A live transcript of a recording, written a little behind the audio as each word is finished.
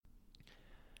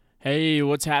Hey,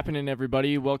 what's happening,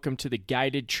 everybody? Welcome to the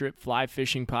Guided Trip Fly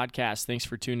Fishing Podcast. Thanks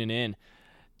for tuning in.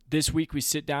 This week, we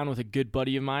sit down with a good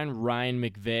buddy of mine, Ryan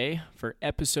McVay, for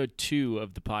episode 2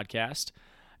 of the podcast.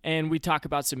 And we talk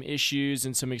about some issues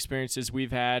and some experiences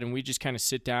we've had, and we just kind of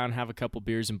sit down, have a couple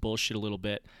beers, and bullshit a little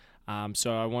bit.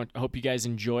 So I hope you guys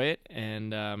enjoy it.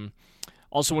 And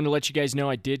also want to let you guys know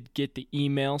I did get the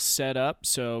email set up.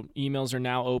 So emails are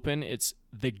now open. It's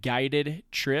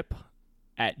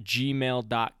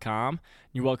theguidedtrip@gmail.com.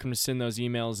 You're welcome to send those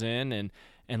emails in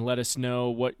and let us know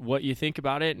what you think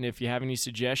about it and if you have any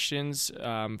suggestions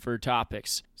for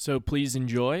topics. So please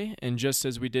enjoy. And just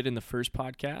as we did in the first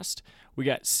podcast, we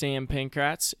got Sam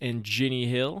Pankratz and Ginny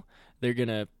Hill. They're going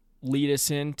to lead us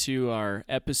into our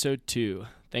episode 2.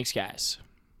 Thanks, guys.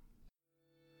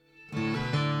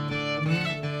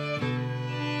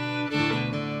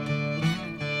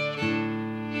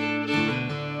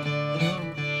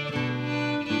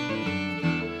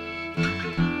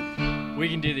 We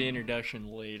can do the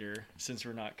introduction later since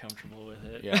we're not comfortable with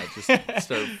it. Yeah, just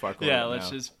start fucking. Yeah,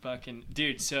 let's just fucking...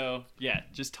 Dude, so, yeah,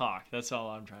 just talk. That's all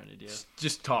I'm trying to do.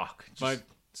 Just talk.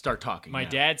 Start talking. My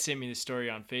dad sent me the story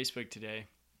on Facebook today.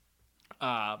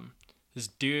 This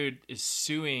dude is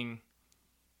suing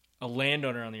a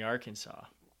landowner on the Arkansas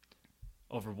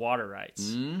over water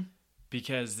rights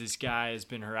because this guy has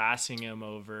been harassing him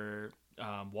over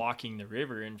walking the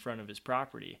river in front of his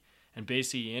property. And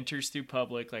basically he enters through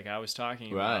public, like I was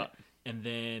talking about, and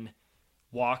then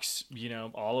walks,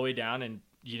 all the way down and,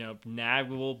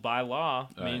 navigable by law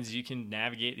means you can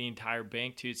navigate the entire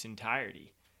bank to its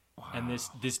entirety. Wow. And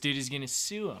this dude is going to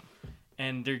sue him.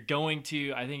 And they're going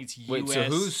to, I think it's U.S. Wait, so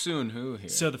who's suing who here?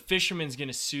 So the fisherman's going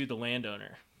to sue the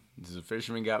landowner. Does the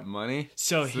fisherman got money?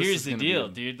 So here's the deal,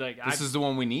 dude. This is the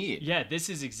one we need. Yeah, this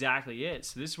is exactly it.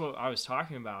 So this is what I was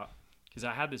talking about because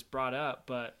I had this brought up,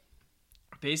 but...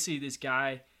 Basically, this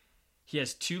guy, he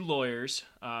has 2 lawyers.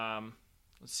 Let's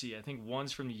see, I think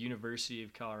one's from the University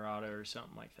of Colorado or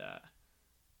something like that.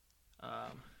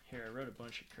 Here, I wrote a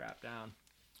bunch of crap down.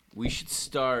 We should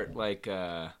start like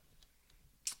a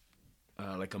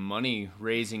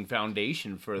money-raising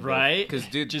foundation for the... Right? Because,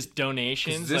 dude... Just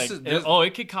donations?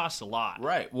 It could cost a lot.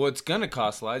 Right. Well, it's going to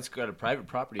cost a lot. It's got a private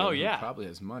property owner who probably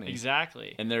has money.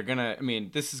 Exactly. And they're going to...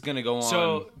 this is going to go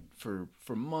on for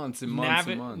months and months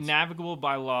and months. Navigable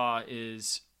by law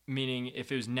is... Meaning,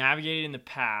 if it was navigated in the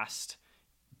past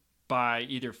by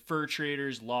either fur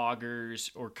traders,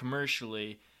 loggers, or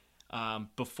commercially,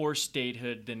 before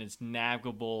statehood, then it's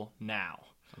navigable now.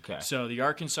 Okay. So the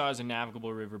Arkansas is a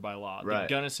navigable river by law. Right. The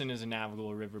Gunnison is a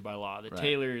navigable river by law. The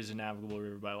Taylor is a navigable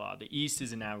river by law. The East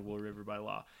is a navigable river by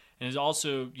law. And there's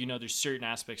also, there's certain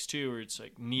aspects too where it's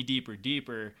like knee deep or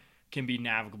deeper can be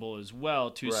navigable as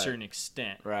well to a certain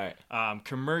extent. Right.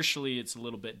 Commercially, it's a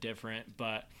little bit different.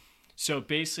 But so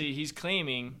basically he's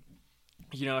claiming,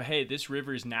 hey, this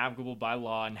river is navigable by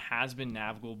law and has been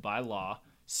navigable by law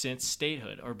since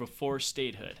statehood or before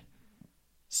statehood.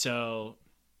 So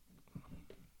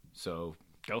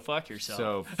go fuck yourself.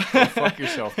 Go fuck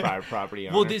yourself, private property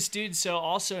owner. Well, this dude, so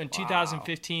also in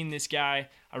 2015, this guy,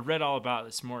 I read all about it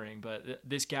this morning, but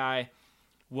this guy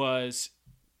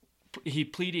he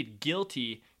pleaded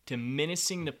guilty to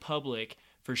menacing the public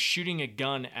for shooting a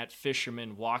gun at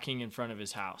fishermen walking in front of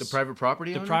his house. The private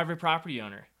property owner? The private property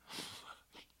owner.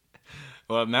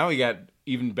 Well, now we got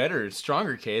even better,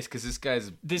 stronger case because this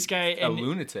guy's a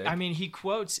lunatic. He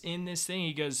quotes in this thing,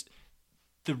 he goes,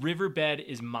 "The riverbed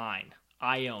is mine.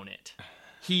 I own it."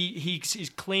 He's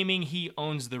claiming he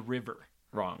owns the river.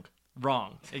 Wrong.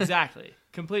 Exactly.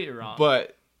 Completely wrong.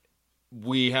 But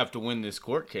we have to win this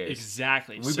court case.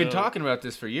 Exactly. We've been talking about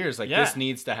this for years. This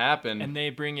needs to happen. And they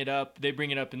bring it up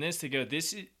in this. They go,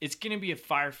 it's going to be a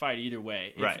firefight either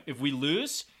way. Right. If we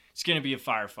lose, it's going to be a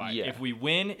firefight. Yeah. If we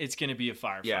win, it's going to be a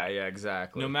firefight. Yeah,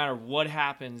 exactly. No matter what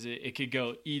happens, it could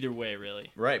go either way,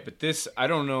 really. Right, but I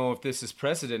don't know if this is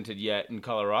precedented yet in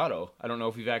Colorado. I don't know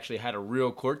if we've actually had a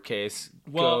real court case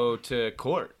go to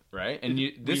court, right? And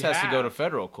this has to go to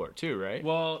federal court too, right?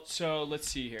 Well, so let's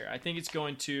see here. I think it's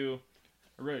going to...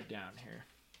 I wrote it down here.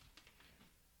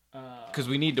 Because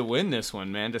we need to win this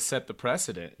one, man, to set the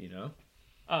precedent,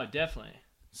 Oh, definitely.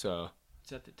 So...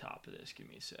 It's at the top of this. Give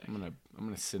me a sec. I'm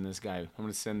gonna send this guy. I'm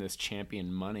gonna send this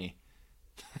champion money.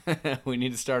 We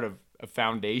need to start a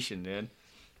foundation, dude.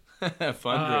 A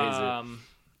fundraiser.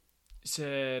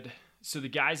 So the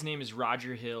guy's name is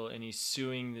Roger Hill, and he's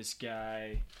suing this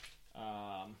guy.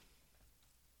 What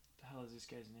the hell is this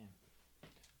guy's name?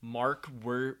 Mark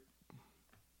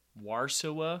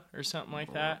Warsawa or something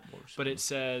like that. But it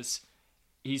says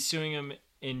he's suing him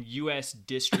in U.S.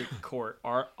 District Court,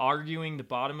 arguing the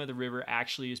bottom of the river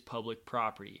actually is public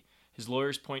property. His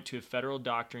lawyers point to a federal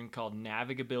doctrine called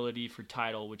navigability for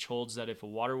title, which holds that if a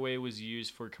waterway was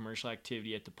used for commercial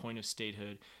activity at the point of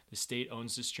statehood, the state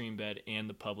owns the stream bed and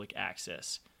the public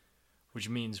access, which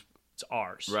means it's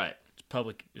ours. Right. It's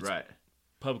public. It's right.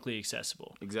 Publicly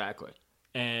accessible. Exactly.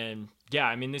 And yeah,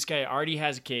 I mean, this guy already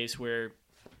has a case where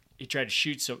he tried to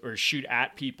shoot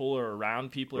at people or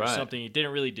around people or something. He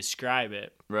didn't really describe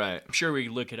it. Right. I'm sure we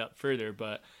could look it up further,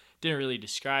 but didn't really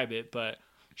describe it. But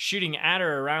shooting at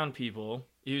or around people,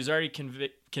 he was already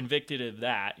convicted of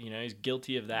that. You know, he's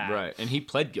guilty of that. Right. And he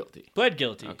pled guilty. Pled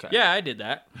guilty. Okay. Yeah, I did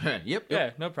that. Yep.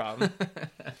 Yeah, no problem.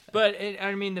 But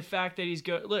I mean, the fact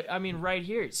that look, I mean, right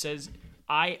here it says,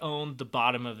 "I own the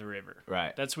bottom of the river."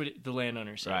 Right. That's what the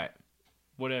landowner said. Right.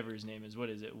 Whatever his name is. What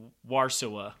is it?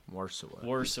 Warsaw.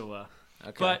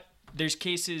 Okay. But there's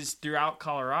cases throughout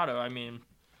Colorado. I mean,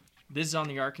 this is on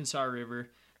the Arkansas River.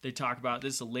 They talk about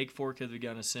this is the Lake Fork of the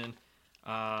Gunnison,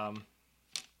 the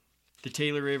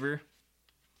Taylor River.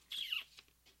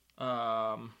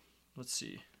 Let's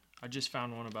see. I just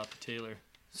found one about the Taylor.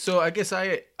 So I guess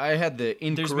I had the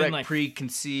incorrect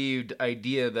preconceived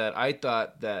idea that I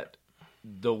thought that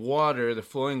the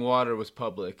flowing water was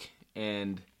public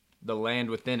and the land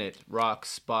within it,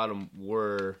 rocks, bottom,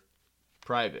 were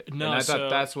private. No, and I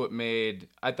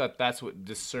thought that's what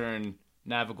discerned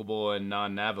navigable and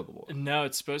non-navigable. No,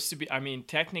 it's supposed to be. I mean,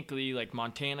 technically, like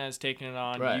Montana has taken it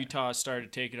on, Utah has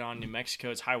started taking it on, New Mexico,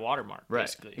 it's high water mark,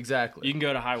 basically. Right, exactly. You can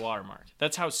go to high water mark.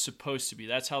 That's how it's supposed to be.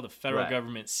 That's how the federal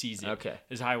government sees it. Okay.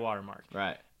 Is high water mark.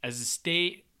 Right. As a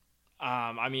state,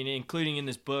 I mean, including in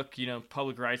this book, you know,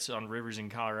 public rights on rivers in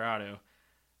Colorado.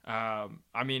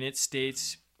 I mean, it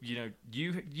states, you know,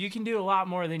 you can do a lot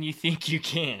more than you think you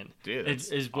can. Dude,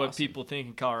 is what people think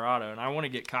in Colorado, and I want to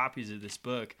get copies of this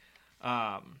book.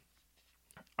 I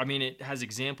mean, it has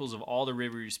examples of all the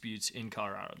river disputes in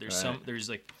Colorado. There's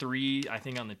like 3, I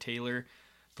think, on the Taylor,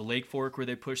 the Lake Fork, where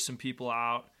they pushed some people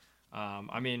out.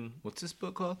 I mean, what's this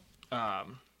book called?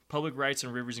 Public Rights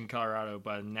on Rivers in Colorado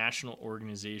by the National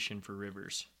Organization for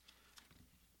Rivers.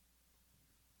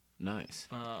 Nice.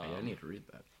 I need to read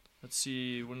that. Let's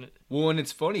see and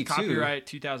it's funny too. Copyright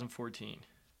 2014.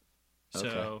 So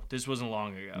Okay. this wasn't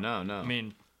long ago. No. I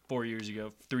mean, 4 years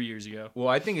ago, 3 years ago. Well,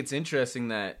 I think it's interesting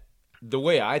that the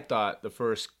way I thought the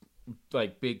first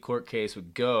like big court case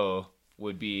would go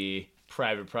would be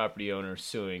private property owners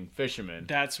suing fishermen.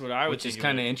 That's what I would which think. Which is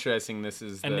kind of interesting. This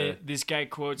is this guy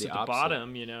quotes at the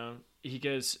bottom. You know, he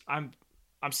goes, "I'm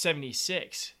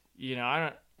 76. You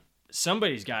know,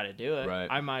 somebody's got to do it. Right.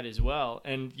 I might as well."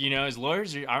 And you know, his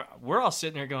lawyers we're all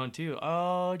sitting there going too,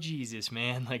 "Oh Jesus,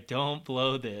 man! Like, don't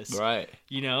blow this." Right.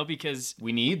 You know, because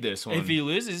we need this one. If he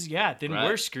loses, then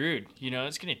we're screwed. You know,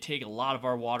 it's going to take a lot of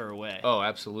our water away. Oh,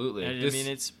 absolutely.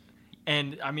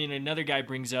 I mean, another guy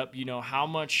brings up, you know, how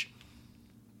much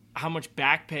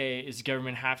back pay is the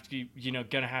government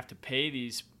going to have to pay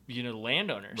these, you know,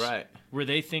 landowners, right? Where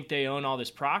they think they own all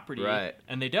this property, right?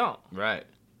 And they don't, right?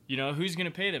 You know, who's going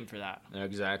to pay them for that?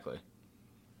 Exactly.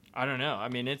 I don't know. I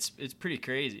mean, it's pretty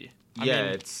crazy.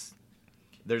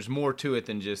 There's more to it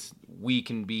than just we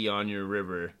can be on your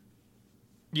river.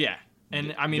 Yeah.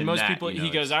 And I mean, most people, he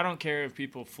goes, "I don't care if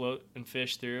people float and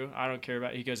fish through. I don't care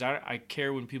about," he goes, I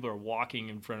care when people are walking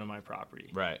in front of my property.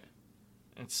 Right.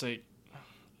 It's like,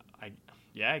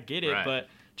 I get it, right. But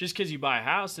just because you buy a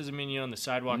house doesn't mean you own the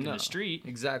sidewalk in the street.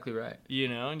 Exactly right. You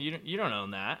know, and you don't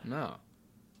own that. No.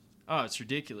 Oh, it's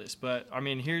ridiculous. But I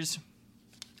mean, here's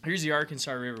the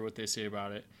Arkansas River, what they say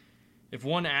about it. If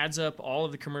one adds up all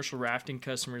of the commercial rafting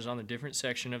customers on the different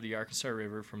section of the Arkansas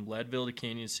River from Leadville to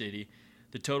Canyon City,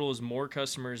 the total is more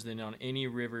customers than on any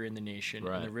river in the nation,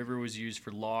 right. And the river was used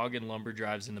for log and lumber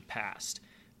drives in the past.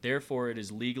 Therefore, it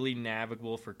is legally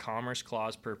navigable for Commerce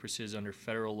Clause purposes under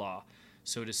federal law,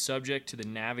 so it is subject to the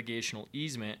navigational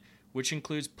easement, which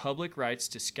includes public rights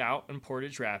to scout and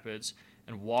portage rapids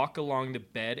and walk along the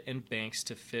bed and banks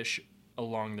to fish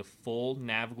along the full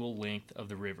navigable length of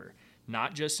the river,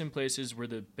 not just in places where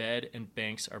the bed and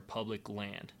banks are public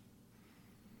land.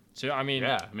 So, I mean...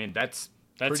 Yeah, I mean, that's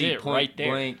it right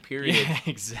there. Blank, period. Yeah,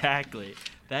 exactly.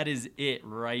 That is it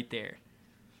right there.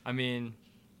 I mean,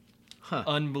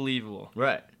 unbelievable.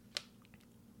 Right.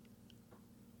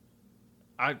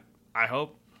 I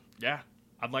hope,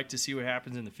 I'd like to see what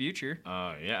happens in the future.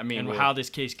 Yeah, I mean... And how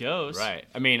this case goes. Right.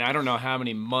 I mean, I don't know how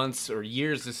many months or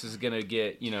years this is going to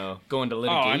get, go into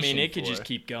litigation. I mean, it could just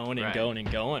keep going and going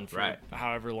and going for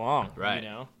however long, right. you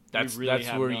know? That's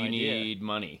where you need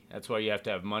money. That's why you have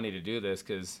to have money to do this,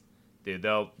 because... Dude,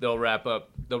 they'll wrap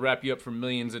you up for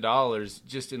millions of dollars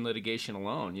just in litigation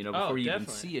alone, before you even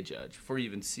see a judge, before you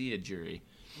even see a jury.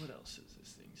 What else does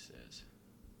this thing says?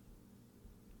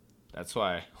 That's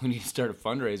why we need to start a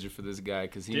fundraiser for this guy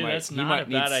because he might. That's he not might a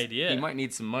bad idea. He might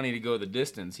need some money to go the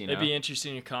distance. You know, it'd be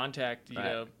interesting to contact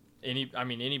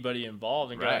anybody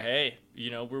involved and go, hey,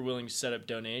 we're willing to set up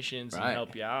donations and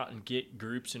help you out and get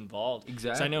groups involved.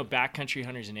 Exactly. So I know Backcountry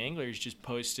Hunters and Anglers just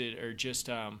posted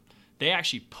they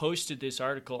actually posted this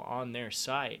article on their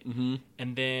site. Mm-hmm.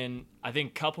 And then I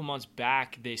think a couple months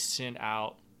back, they sent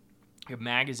out a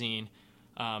magazine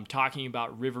talking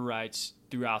about river rights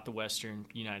throughout the western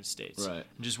United States. Right.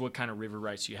 And just what kind of river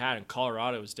rights you had. And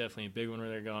Colorado was definitely a big one where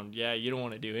they're going, yeah, you don't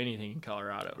want to do anything in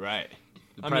Colorado. Right.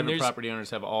 The private property owners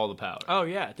have all the power. Oh,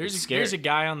 yeah. There's a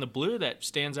guy on the Blue that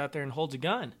stands out there and holds a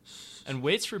gun and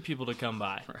waits for people to come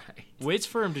by. Right. Waits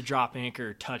for him to drop anchor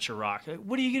or touch a rock. Like,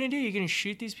 what are you going to do? You're going to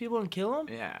shoot these people and kill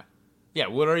them? Yeah. Yeah,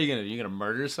 what are you going to do? You're going to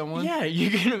murder someone? Yeah,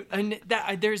 you're going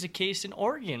to... There's a case in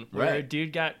Oregon where a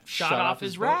dude got shot off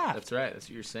his raft. That's right. That's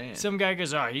what you're saying. Some guy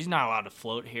goes, he's not allowed to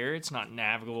float here. It's not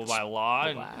navigable by law.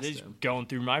 And he's going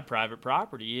through my private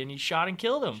property, and he shot and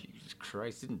killed him. Jesus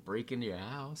Christ, didn't break into your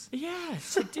house. Yeah,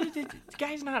 so, dude, the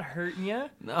guy's not hurting you.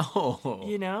 No.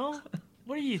 You know?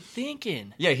 What are you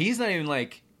thinking? Yeah, he's not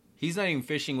even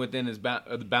fishing within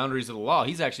the boundaries of the law.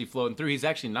 He's actually floating through. He's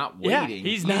actually not waiting.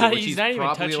 He's not even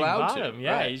touching bottom. To.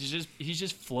 Yeah, right. he's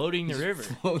just floating the river.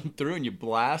 Floating through, and you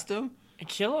blast him and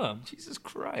kill him. Jesus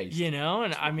Christ.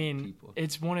 And I mean,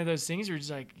 it's one of those things where it's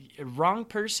like, wrong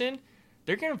person,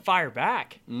 they're gonna fire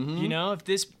back. Mm-hmm. If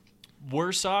this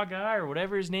Warsaw guy or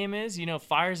whatever his name is,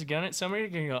 fires a gun at somebody,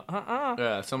 they're gonna go,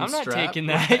 Yeah, I'm not strapped. taking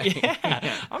that.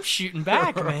 Yeah, I'm shooting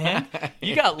back, man. Right.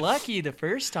 You got lucky the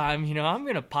first time, I'm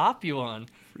gonna pop you on.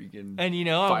 Freaking and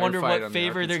I wonder what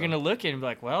favor they're gonna Arkansas. look in and be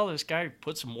like, well, this guy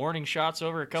put some warning shots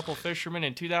over a couple fishermen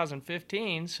in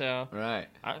 2015, so right.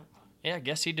 I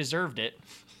guess he deserved it.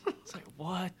 It's like,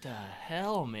 what the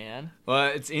hell, man? Well,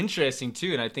 it's interesting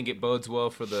too, and I think it bodes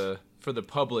well for the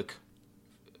public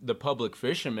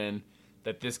fishermen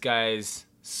that this guy's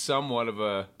somewhat of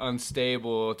a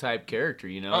unstable type character.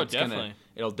 Oh, definitely.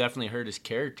 It'll definitely hurt his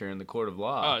character in the court of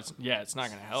law. Oh, it's not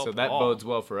gonna help. So that at all. bodes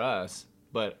well for us,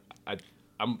 but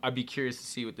I'd be curious to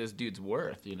see what this dude's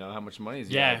worth. How much money is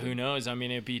he? Yeah, who knows? I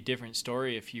mean, it'd be a different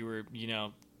story if you were,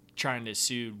 trying to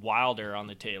sue Wilder on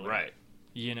the Taylor. Right.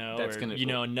 That's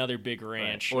another big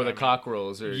ranch. Right. Or the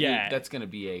Cockrells. Or, yeah. That's going to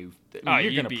be you're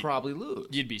going to probably lose.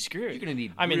 You'd be screwed. You're going to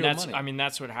need money. I mean,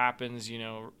 that's what happens,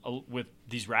 with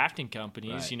these rafting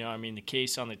companies. Right. The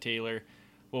case on the Taylor,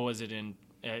 what was it in,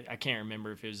 I can't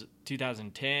remember if it was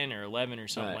 2010 or 11 or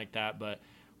something like that, but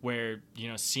where,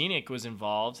 Scenic was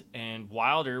involved and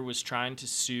Wilder was trying to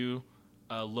sue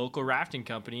a local rafting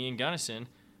company in Gunnison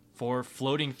for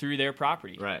floating through their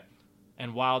property. Right.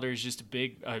 And Wilder's just a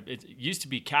big. It used to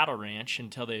be cattle ranch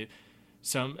until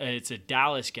it's a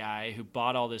Dallas guy who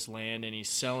bought all this land and he's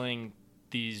selling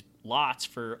these lots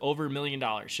for over $1 million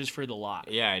just for the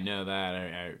lot. Yeah, I know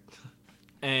that.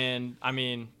 And I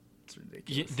mean, it's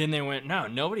ridiculous. Then they went, no,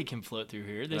 nobody can float through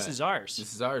here. This is ours.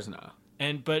 This is ours now.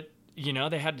 But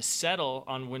they had to settle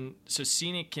on so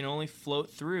Scenic can only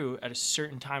float through at a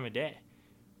certain time of day.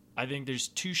 I think there's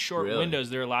 2 short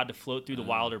windows they're allowed to float through the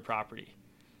Wilder property.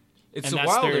 It's and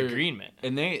that's their agreement.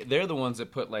 And they're the ones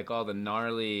that put all the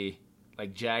gnarly,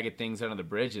 jagged things under the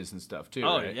bridges and stuff too.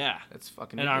 Oh, right? yeah, that's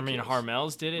fucking. And ridiculous.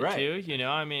 Harmel's did it too.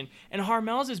 And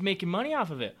Harmel's is making money off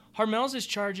of it. Harmel's is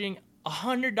charging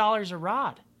 $100 a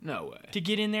rod. No way. To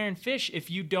get in there and fish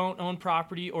if you don't own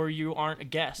property or you aren't a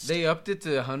guest. They upped it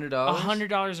to $100.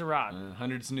 $100 a rod.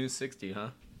 100's new 60, huh?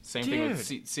 Same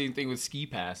thing with ski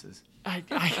passes.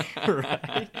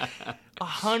 Right.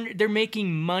 100. They're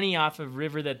making money off of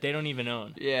river that they don't even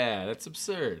own. Yeah, that's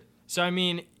absurd. So I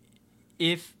mean,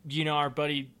 if our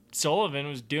buddy Sullivan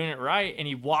was doing it right and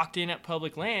he walked in at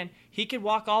public land, he could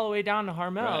walk all the way down to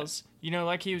Harmel's,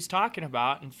 like he was talking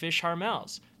about, and fish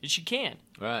Harmel's. Which you can.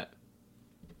 Right.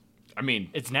 I mean,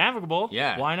 it's navigable.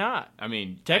 Yeah. Why not? I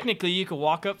mean, technically, you could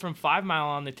walk up from 5 Mile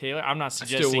on the Taylor. I'm not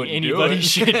suggesting anybody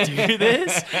should do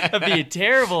this. That'd be a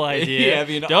terrible idea.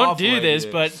 Yeah, don't do this,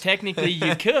 but technically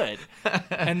you could.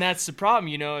 And that's the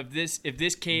problem. If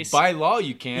this case by law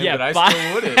you can, but I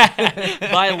still wouldn't.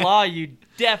 By law, you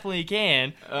definitely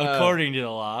can, according to the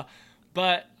law.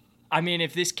 But I mean,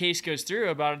 if this case goes through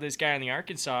about this guy in the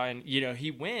Arkansas, and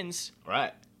he wins,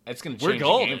 right? That's going to change the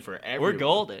game for everyone. We're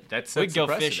golden. We can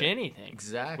go fish anything.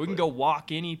 Exactly. We can go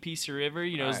walk any piece of river,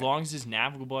 as long as it's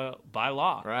navigable by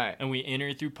law. Right. And we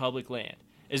enter through public land.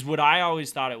 Is what I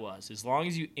always thought it was. As long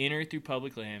as you enter through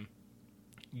public land,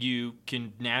 you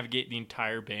can navigate the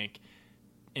entire bank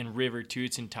and river to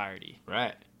its entirety.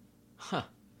 Right. Huh.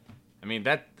 I mean,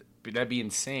 that'd be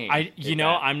insane.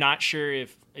 I'm not sure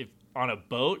if on a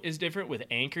boat is different with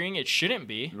anchoring. It shouldn't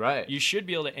be. Right. You should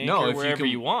be able to anchor wherever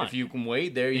you want. If you can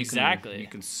wade there, you exactly.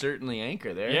 can certainly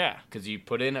anchor there. Yeah. Because you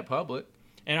put in at public.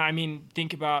 And I mean,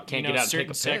 think about Can't get out certain and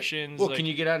take a sections. Well, can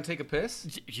you get out and take a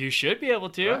piss? You should be able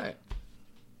to. Right.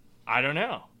 I don't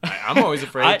know. I'm always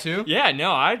afraid to. Yeah,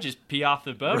 no, I'd just pee off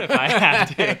the boat if I had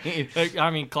to. Like,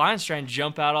 I mean, clients try and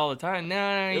jump out all the time.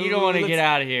 No, you don't want to get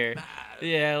out of here.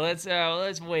 Yeah,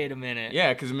 let's wait a minute.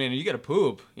 Yeah, because I mean, you got to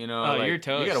poop. You know, oh, you're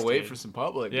toast. You got to wait for some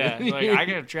public. Yeah, like I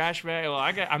got a trash bag. Well,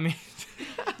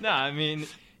 I mean,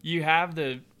 you have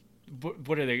the.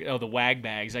 What are they? Oh, the wag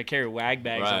bags. I carry wag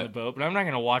bags on the boat, but I'm not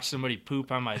gonna watch somebody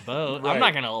poop on my boat. I'm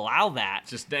not gonna allow that.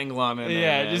 Just dangle on in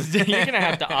there. Yeah, you're gonna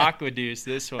have to aquaduce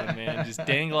this one, man. Just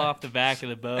dangle off the back of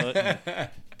the boat and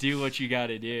do what you got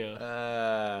to do.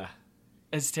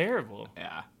 It's terrible.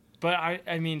 Yeah. But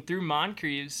I mean, through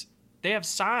Moncrief's, they have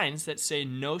signs that say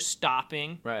no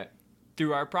stopping. Right.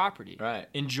 Through our property. Right.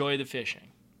 Enjoy the fishing.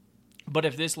 But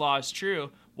if this law is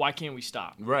true, why can't we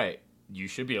stop? Right. You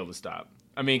should be able to stop.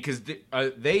 I mean, because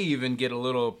they even get a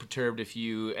little perturbed if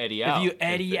you eddy out. If you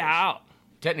eddy out.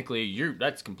 Technically,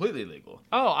 that's completely legal.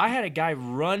 Oh, I had a guy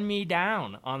run me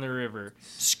down on the river,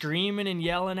 screaming and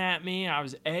yelling at me. I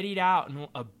was eddied out, and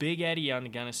a big eddy on the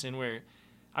Gunnison where,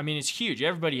 I mean, it's huge.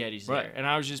 Everybody eddies there. And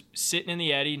I was just sitting in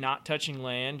the eddy, not touching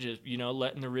land, just,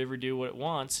 letting the river do what it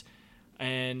wants.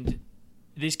 And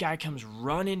this guy comes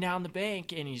running down the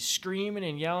bank, and he's screaming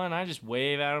and yelling. I just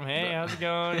wave at him, hey, how's it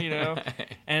going,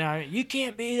 And you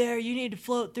can't be there. You need to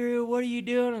float through. What are you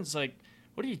doing? And it's like,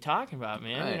 what are you talking about,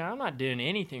 man? Right. I'm not doing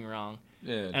anything wrong.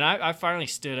 Yeah. And I finally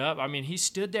stood up. I mean, he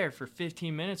stood there for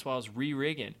 15 minutes while I was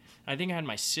re-rigging. I think I had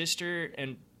my sister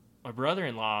and my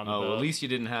brother-in-law on the boat. Oh, at least you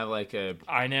didn't have like a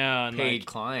paid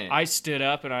client. I stood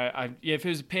up, and if it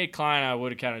was a paid client, I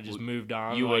would have kind of just moved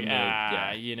on. You wouldn't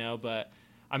have, but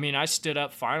I mean, I stood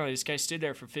up finally. This guy stood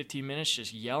there for 15 minutes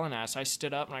just yelling at us. I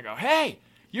stood up and I go, hey,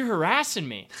 you're harassing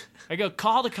me. I go,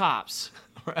 call the cops.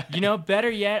 Right. Better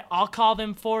yet, I'll call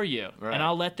them for you. Right. And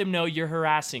I'll let them know you're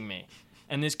harassing me.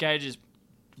 And this guy just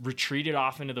retreated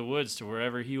off into the woods to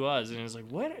wherever he was. And it was like,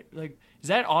 what? Like, is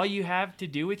that all you have to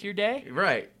do with your day?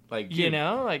 Right. Like, dude,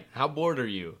 how bored are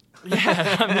you?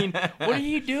 Yeah, I mean, what are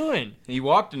you doing? He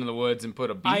walked into the woods and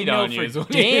put a bead on you. I know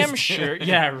for damn sure.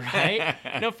 Yeah, right?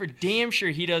 No, for damn sure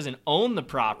he doesn't own the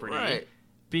property. Right.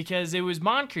 Because it was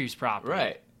Moncrief's property.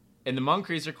 Right. And the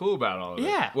Moncriefs are cool about all of it.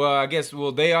 Yeah. Well, I guess,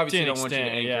 they obviously don't want you to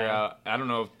anchor out. I don't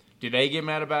know. Do they get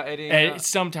mad about eddying out?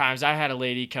 Sometimes. I had a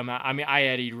lady come out. I mean, I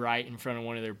eddied right in front of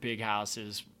one of their big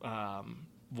houses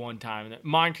one time.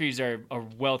 Moncriefs are a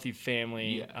wealthy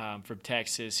family from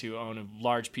Texas who own a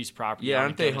large piece of property. Yeah,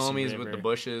 aren't they homies with the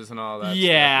bushes and all that?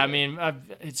 Yeah, stuff? I mean,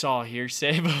 it's all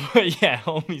hearsay, but yeah,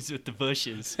 homies with the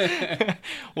bushes.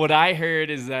 What I heard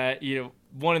is that,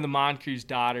 one of the Moncrief's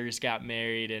daughters got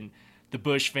married, and the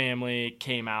Bush family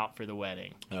came out for the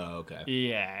wedding. Oh, okay.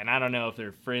 Yeah, and I don't know if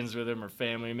they're friends with him or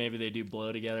family. Maybe they do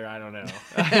blow together. I don't know.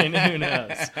 I mean, who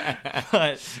knows?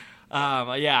 But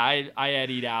I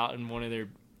eddied out in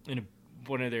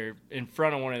in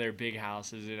front of one of their big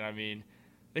houses, and I mean,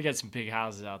 they got some big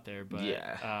houses out there, but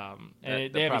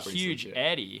they have a huge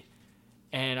eddy.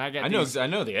 And I know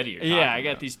the eddy. I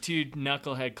got these two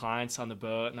knucklehead clients on the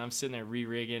boat, and I'm sitting there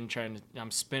re-rigging,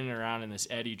 I'm spinning around in this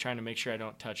eddy, trying to make sure I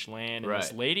don't touch land. And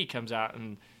this lady comes out,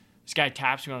 and this guy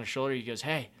taps me on the shoulder. He goes,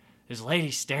 "Hey, this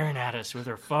lady's staring at us with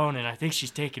her phone, and I think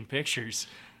she's taking pictures."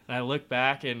 And I look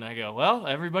back, and I go, "Well,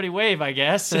 everybody wave, I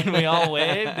guess." And we all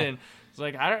waved, and it's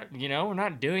like, we're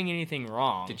not doing anything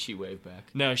wrong. Did she wave back?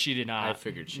 No, she did not. I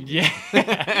figured she did.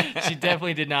 Yeah, she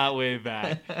definitely did not wave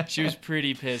back. She was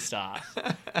pretty pissed off.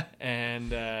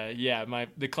 And,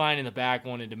 the client in the back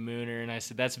wanted to moon her, and I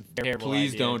said, that's a terrible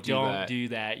Please idea. Don't do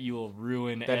that. You will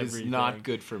ruin everything. That is not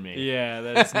good for me. Yeah,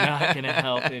 that's not going to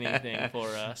help anything for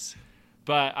us.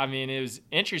 But, I mean, it was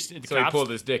interesting. So he pulled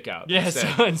his dick out. Yeah,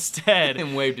 so instead.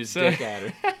 And waved his dick at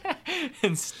her.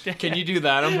 Instead. Can you do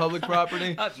that on public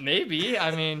property? Maybe.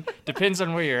 I mean, depends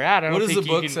on where you're at. What does the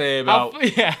book say about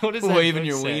waving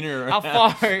your wiener around? How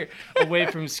far away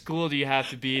from school do you have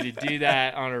to be to do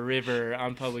that on a river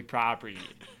on public property?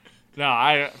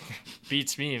 No,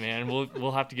 beats me, man.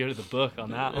 We'll have to go to the book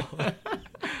on that one.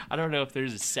 I don't know if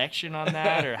there's a section on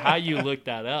that or how you look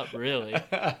that up, really.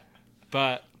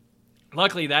 But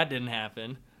luckily that didn't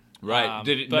happen.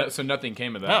 Right. So nothing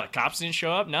came of that? No, the cops didn't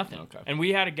show up, nothing. Okay. And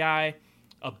we had a guy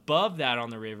above that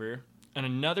on the river and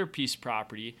another piece of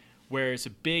property where it's a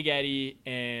big eddy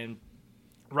and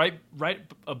right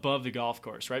above the golf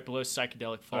course, right below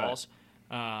Psychedelic Falls.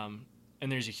 Right.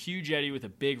 And there's a huge eddy with a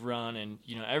big run, and,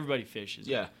 everybody fishes.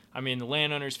 Yeah. I mean, the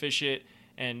landowners fish it.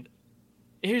 And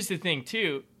here's the thing,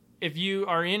 too. if you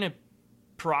are in a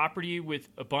property with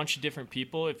a bunch of different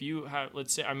people, if you have,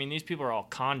 let's say, I mean, these people are all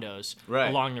condos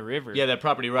along the river. Yeah, that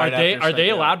property Are they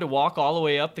allowed to walk all the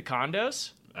way up the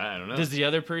condos? I don't know. Does the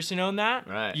other person own that?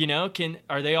 Right. You know,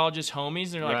 are they all just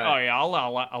homies? They're like, oh yeah,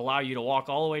 I'll allow you to walk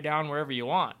all the way down wherever you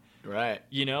want. Right.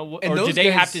 You know, or do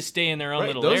they have to stay in their own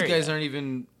little area? Those guys aren't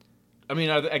even. I mean,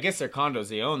 I guess they're condos.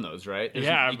 They own those, right? You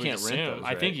can't rent those. Right?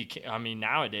 I think you can. I mean,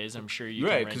 nowadays, I'm sure you can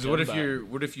right, rent them. Right, because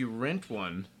what if you rent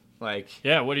one? Like,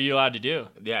 yeah, what are you allowed to do?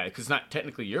 Yeah, because it's not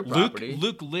technically your property.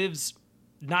 Luke lives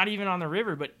not even on the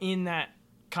river, but in that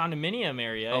condominium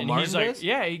area. Oh, and Martin he's like, does?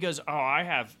 yeah, he goes, oh, I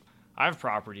have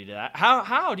property to that.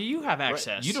 How do you have access?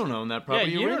 Right. You don't own that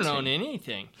property. Yeah, you don't own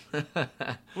anything.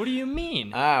 What do you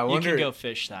mean? I wonder, you can go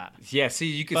fish that. Yeah, see,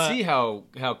 you can see how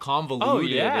convoluted. Oh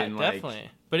yeah, and definitely.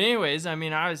 But anyways, I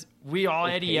mean, we all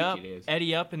eddy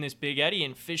up in this big eddy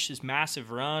and fish this massive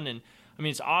run, and I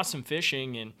mean, it's awesome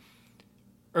fishing. And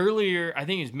earlier, I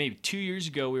think it was maybe 2 years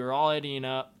ago, we were all eddying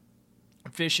up,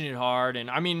 fishing it hard,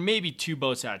 and I mean, maybe 2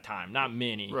 boats at a time, not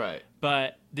many. Right.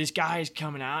 But this guy's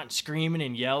coming out and screaming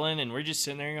and yelling, and we're just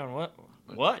sitting there going,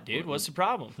 "What, dude? What's the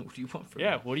problem? What do you want from me?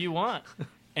 Yeah, what do you want?"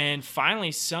 And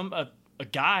finally, a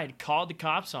guide called the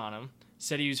cops on him,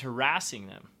 said he was harassing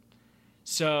them.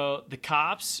 So the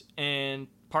cops and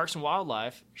Parks and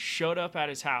Wildlife showed up at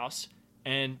his house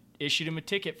and issued him a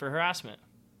ticket for harassment.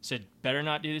 Said, "Better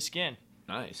not do this again."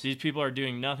 Nice. These people are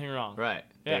doing nothing wrong. Right.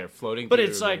 Yeah. They're floating. But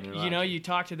it's like, you know, you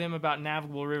talk to them about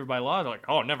navigable river by law, they're like,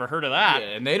 "Oh, never heard of that." Yeah,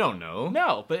 and they don't know.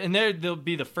 No, but they'll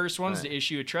be the first ones to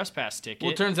issue a trespass ticket.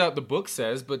 Well, it turns out the book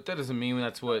says, but that doesn't mean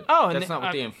that's what. That's not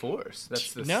what they enforce.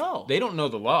 No, they don't know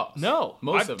the laws. No,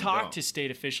 most I've of them talked don't. to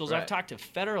state officials. I've talked to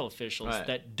federal officials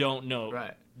that don't know.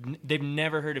 Right. They've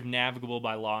never heard of navigable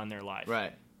by law in their life.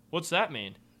 Right. What's that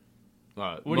mean?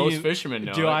 Most fishermen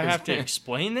know. Do I have to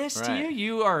explain this to you?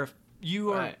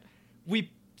 You are.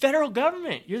 Federal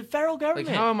government. You're the federal government.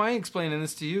 Like, how am I explaining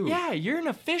this to you? Yeah, you're an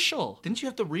official. Didn't you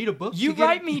have to read a book? You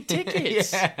write me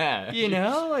tickets. Yeah. You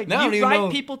know, like now you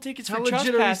write people tickets for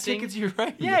trespassing. Tickets you're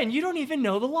writing. Yeah, and you don't even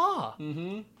know the law.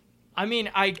 Mm-hmm. I mean,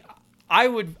 I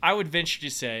would venture to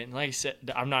say, and like I said,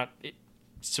 I'm not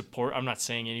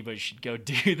saying anybody should go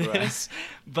do this,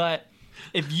 but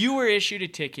if you were issued a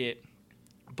ticket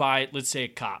by, let's say, a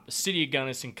cop, a city of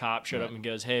Gunnison cop showed up and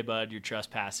goes, "Hey, bud, you're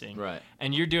trespassing." Right.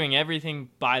 And you're doing everything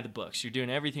by the books. You're doing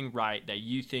everything right that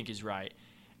you think is right.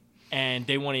 And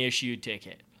they want to issue you a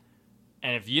ticket.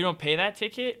 And if you don't pay that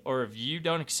ticket, or if you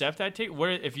don't accept that ticket,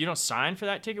 if you don't sign for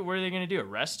that ticket, what are they going to do?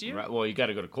 Arrest you? Right. Well, you got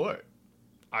to go to court.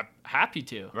 I'm happy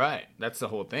to. Right. That's the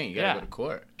whole thing. You got to go to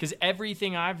court. Because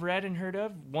everything I've read and heard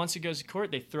of, once it goes to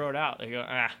court, they throw it out. They go,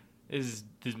 this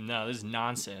is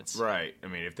nonsense. Right. I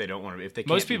mean, if they don't want to, if they can't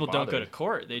most people be don't go to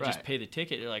court. They just pay the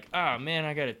ticket. They're like, "Oh man,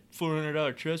 I got a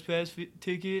 $400 trespass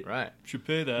ticket. Right. Should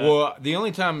pay that." Well, the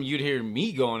only time you'd hear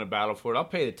me go in a battle for it, I'll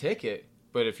pay the ticket.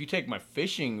 But if you take my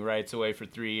fishing rights away for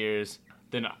 3 years,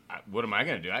 then what am I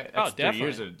going to do? That's 3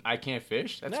 years that I can't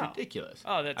fish. That's ridiculous.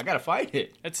 I got to fight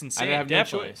it. That's insane. I'd have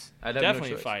definitely. no choice. I'd have definitely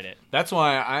no choice. Fight it. That's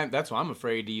why I'm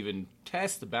afraid to even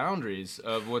test the boundaries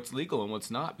of what's legal and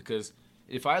what's not, because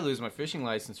if I lose my fishing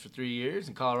license for 3 years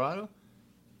in Colorado,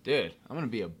 dude, I'm going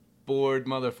to be a bored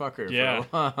motherfucker for a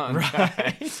long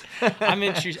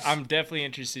time. I'm definitely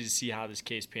interested to see how this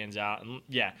case pans out. And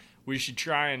yeah, we should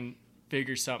try and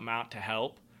figure something out to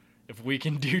help. If we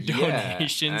can do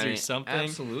donations or something.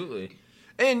 Absolutely.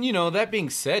 And, you know, that being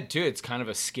said, too, it's kind of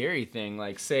a scary thing.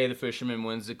 Like, say the fisherman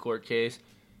wins the court case,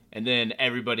 and then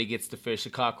everybody gets to fish the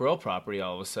Cockrell property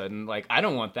all of a sudden. Like, I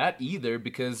don't want that either,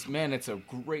 because, man, it's a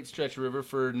great stretch of river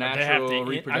for natural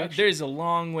reproduction. There's a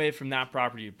long way from that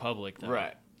property to public, though.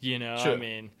 Right. You know, True. I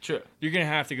mean, True. You're going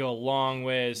to have to go a long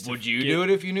ways. Would you do it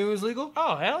if you knew it was legal?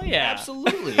 Oh, hell yeah.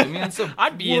 Absolutely. I mean, it's a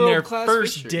I'd be in there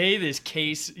first day this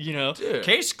case, you know,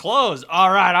 case closed.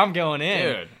 All right, I'm going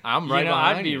in. Dude, I'm right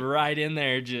behind I'd be right in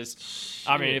there just,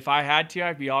 I mean, if I had to,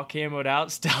 I'd be all camoed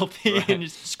out, stealthy, and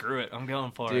just screw it. I'm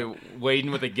going for it. Wading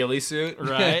with a ghillie suit.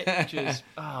 Right? Just,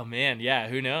 oh, man, yeah,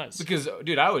 who knows? Because,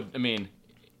 dude,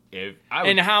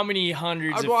 and how many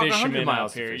hundreds of fishermen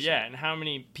out here? Yeah, and how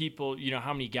many people, you know,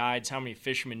 how many guides, how many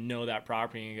fishermen know that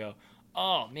property and go,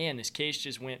 "Oh man, this case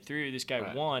just went through. This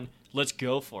guy won. Let's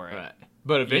go for it." Right.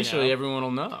 But eventually, everyone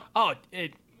will know. Oh,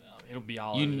 it'll be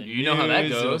all over the news. You know how that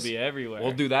goes. It'll be everywhere.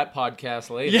 We'll do that podcast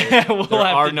later. Yeah, there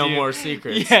are no more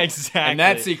secrets. Yeah, exactly. And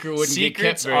that secret wouldn't get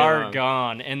kept very long. Secrets are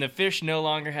gone, and the fish no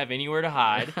longer have anywhere to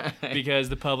hide because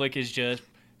the public is just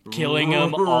killing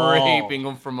them all, raping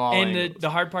them from all angles. And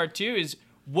the hard part too is,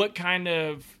 what kind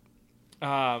of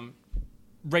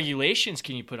regulations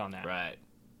can you put on that?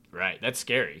 Right. That's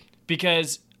scary.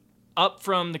 Because up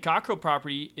from the Cockrell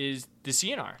property is the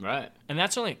CNR. Right. And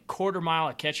that's only a quarter mile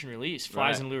of catch and release,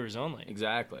 flies and lures only.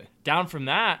 Exactly. Down from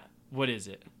that, what is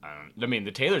it? I mean,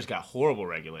 the Taylor's got horrible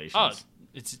regulations. Oh,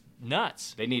 it's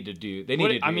nuts. They need to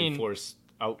enforce.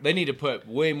 They need to put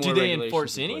way more. Do they regulations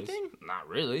enforce in anything? Place. Not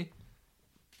really.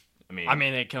 I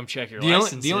mean, they come check your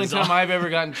license. The only time I've ever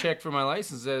gotten checked for my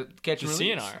license is at catch and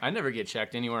release. CNR. I never get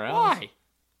checked anywhere else. Why?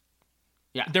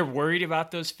 Yeah, they're worried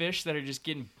about those fish that are just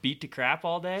getting beat to crap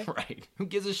all day. Right? Who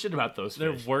gives a shit about those fish?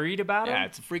 They're worried about them. Yeah,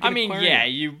 it's a freaking. Aquarium. Yeah,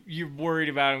 you're worried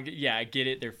about them. Yeah, I get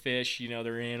it. They're fish.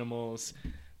 They're animals.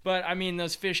 But I mean,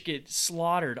 those fish get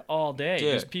slaughtered all day. Dude.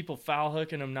 There's people foul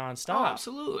hooking them nonstop. Oh,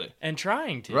 absolutely. And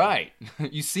trying to. Right.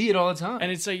 You see it all the time.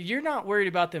 And it's like you're not worried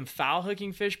about them foul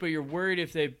hooking fish, but you're worried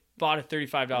if they bought a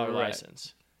 $35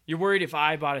 license. You're worried if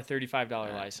I bought a $35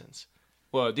 license.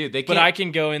 Well, dude, they can't. But I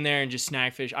can go in there and just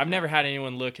snag fish. I've never had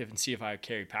anyone look and see if I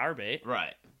carry power bait.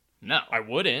 Right. No. I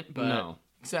wouldn't, but... No.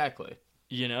 Exactly.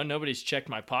 Nobody's checked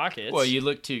my pockets. Well, you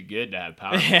look too good to have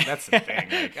power bait. That's the thing.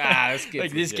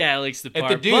 This guy looks the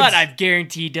part, but I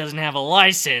guarantee he doesn't have a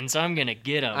license. I'm going to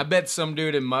get him. I bet some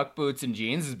dude in muck boots and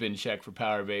jeans has been checked for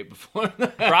power bait before.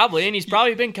 Probably, and he's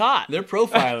probably been caught. They're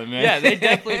profiling, man. Yeah, they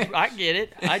definitely... I get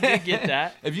it. I do get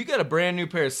that. If you got a brand new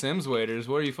pair of Sims waders,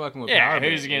 what are you fucking with power bait?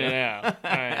 Yeah, who's going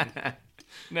to know?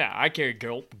 I carry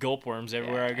gulp worms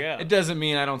everywhere I go. It doesn't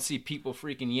mean I don't see people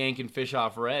freaking yanking fish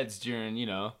off reds during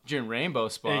rainbow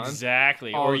spawn.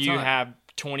 Exactly. Or you have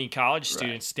 20 college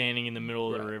students standing in the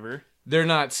middle of the river. They're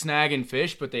not snagging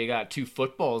fish, but they got 2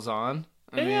 footballs on.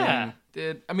 I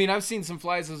mean, I've seen some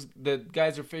flies the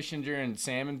guys are fishing during the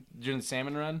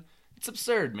salmon run. It's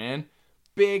absurd, man.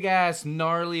 Big ass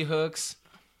gnarly hooks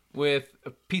with a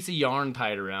piece of yarn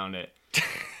tied around it.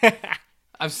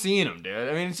 I've seen them, dude.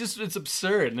 I mean, it's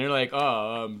absurd. And they're like,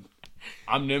 I'm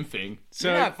nymphing. So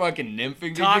you're not fucking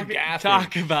nymphing, dude.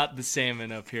 Talk about the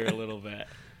salmon up here a little bit.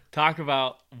 Talk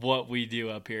about what we do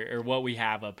up here, or what we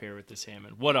have up here with the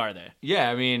salmon. What are they?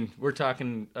 Yeah, I mean, we're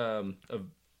talking a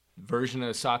version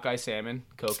of sockeye salmon,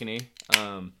 kokanee.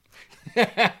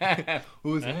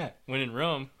 Who's that? When in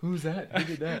Rome. Who's that?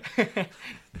 Who did that?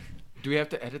 Do we have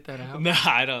to edit that out? No,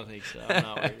 I don't think so. I'm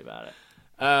not worried about it.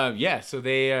 So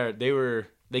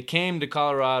they came to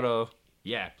Colorado.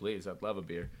 Yeah, please, I'd love a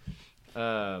beer.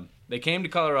 They came to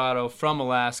Colorado from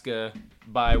Alaska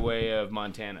by way of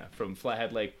Montana, from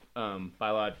Flathead Lake,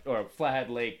 Flathead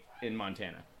Lake in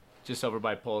Montana, just over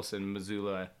by Polson,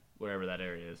 Missoula, wherever that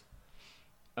area is.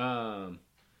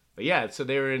 But yeah, so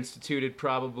they were instituted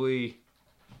probably,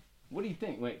 what do you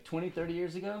think? Wait, 20, 30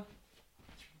 years ago?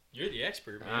 You're the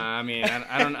expert, man. I mean,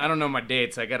 I don't know my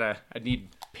dates. I need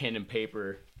pen and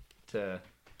paper to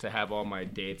have all my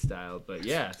dates dialed. But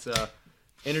yeah, so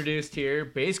introduced here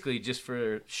basically just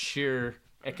for sheer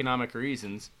economic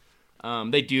reasons.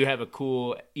 They do have a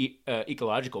cool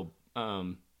ecological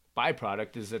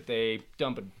byproduct is that they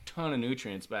dump a ton of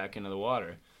nutrients back into the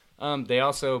water. They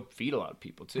also feed a lot of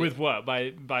people too. With what?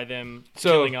 By them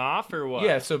killing off or what?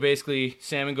 Yeah, so basically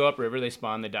salmon go upriver, they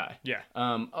spawn, they die. Yeah.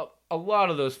 A lot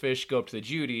of those fish go up to the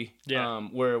Judy,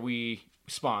 where we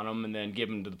spawn them and then give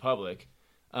them to the public.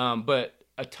 But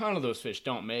a ton of those fish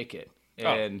don't make it.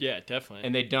 And, yeah, definitely.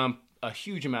 And they dump a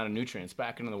huge amount of nutrients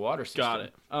back into the water system. Got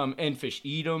it. And fish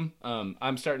eat them.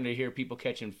 I'm starting to hear people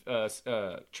catching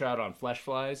trout on flesh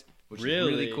flies, which is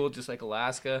really cool, just like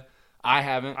Alaska. I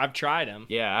haven't. I've tried them.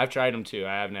 Yeah, I've tried them too.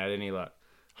 I haven't had any luck.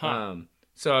 Huh.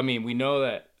 So I mean, we know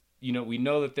that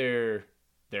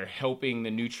they're helping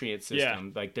the nutrient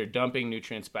system. Like they're dumping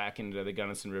nutrients back into the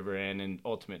Gunnison River and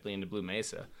ultimately into Blue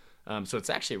Mesa. So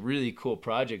it's actually a really cool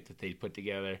project that they put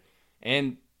together.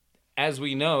 And as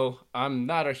we know, I'm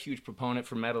not a huge proponent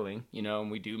for meddling, and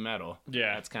we do meddle.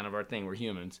 Yeah. That's kind of our thing. We're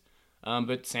humans.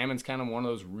 But salmon's kind of one of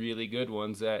those really good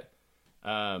ones that,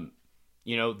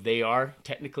 they are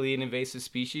technically an invasive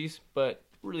species, but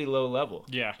really low level.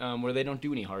 Yeah. Where they don't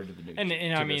do any harm to the nutrients.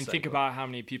 And I mean, think about how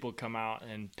many people come out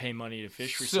and pay money to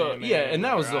fish for salmon. Yeah, and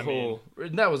that was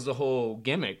the whole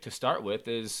gimmick to start with.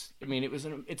 It's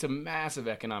a massive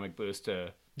economic boost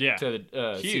to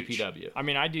CPW. I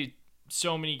mean, I do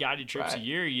so many guided trips a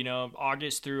year,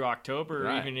 August through October,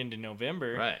 or even into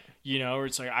November. Right. Where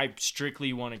it's like I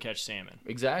strictly want to catch salmon.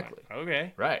 Exactly. Like,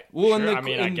 okay. Right. Well, sure.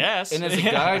 I guess. And as a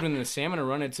guide, when the salmon are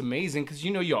running, it's amazing because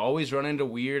you always run into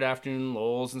weird afternoon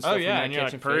lulls and stuff. Oh yeah, and you're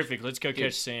like, fish. Perfect. Let's go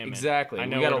catch salmon. Exactly. I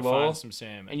know we got where a to lull, find some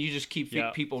salmon. and you just keep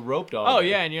people roped all. Oh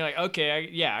day. yeah, and you're like, okay,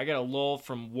 I got a lull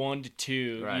from 1 to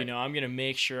 2. Right. I'm gonna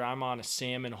make sure I'm on a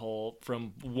salmon hole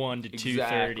from 1 to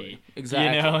 2:30.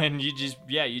 Exactly. And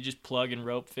you just plug and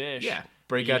rope fish. Yeah.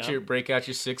 Break out your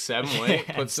 6-7 weight,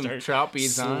 put some trout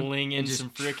beads on, slinging some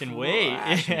freaking weight.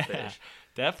 Fish.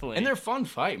 Definitely. And they're a fun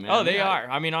fight, man. Oh, they are.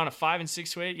 I mean, on a 5 and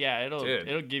 6 weight, yeah,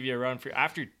 it'll give you a run for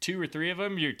after 2 or 3 of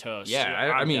them, you're toast.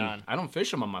 Yeah, I mean, done. I don't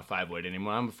fish them on my 5 weight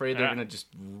anymore. I'm afraid they're gonna just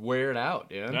wear it out,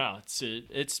 dude. No,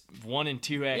 it's 1 and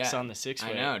 2x on the 6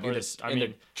 weight. I know, dude.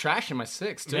 They're trashing my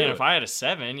 6 too. Man, if I had a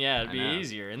 7, yeah, it'd be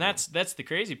easier. And that's the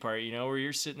crazy part, you know, where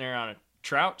you're sitting there on a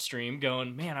trout stream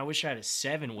going, man, I wish I had a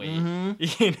 7 weight.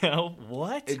 Mm-hmm. You know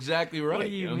what? Exactly right. What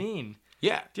do you mean?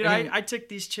 Yeah, dude, I took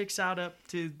these chicks out up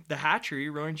to the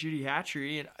hatchery, Roy and Judy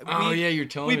Hatchery, and you're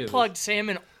telling me we plugged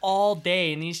salmon all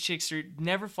day, and these chicks are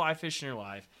never fly fishing in their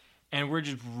life, and we're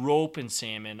just roping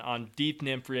salmon on deep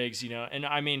nymph rigs, you know. And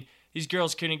I mean, these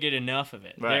girls couldn't get enough of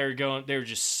it. Right. They were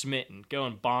just smitten,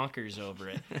 going bonkers over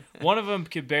it. One of them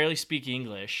could barely speak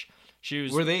English.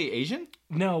 Were they Asian?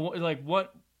 No, like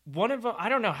what? One of them, I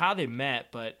don't know how they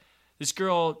met, but this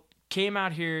girl came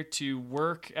out here to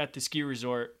work at the ski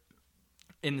resort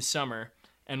in the summer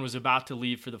and was about to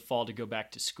leave for the fall to go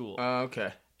back to school. Oh,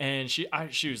 okay. And she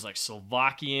was like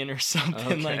Slovakian or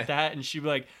something like that. And she'd be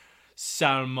like,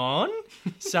 Salmon?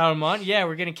 Salmon? Yeah,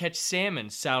 we're going to catch salmon.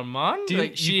 Salmon? Dude,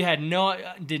 like, she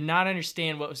did not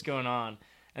understand what was going on.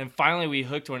 And finally we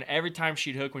hooked one. Every time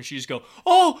she'd hook one, she'd just go,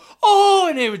 oh,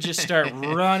 and it would just start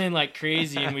running like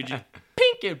crazy. And we'd just,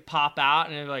 pink, it'd pop out.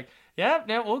 And it'd be like, yeah,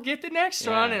 we'll get the next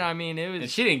one. And I mean, it was...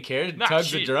 And she didn't care.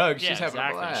 Tugs of drugs. She's having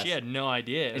a blast. She had no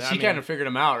idea. And she kind of figured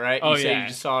them out, right? Oh, you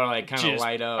just saw her like kind of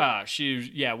light up.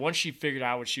 Once she figured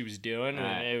out what she was doing,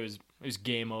 and it was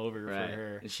game over for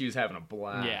her. And she was having a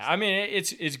blast. Yeah, I mean,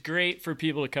 it's great for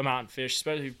people to come out and fish,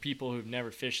 especially people who've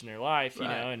never fished in their life, you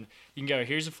know, and you can go,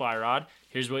 here's a fly rod,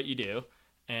 here's what you do,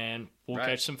 and we'll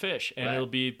catch some fish. And it'll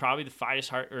be probably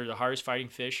the hardest fighting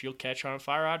fish you'll catch on a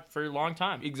fly rod for a long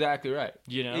time. Exactly right.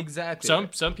 You know? Exactly.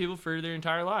 Some people for their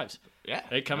entire lives. Yeah.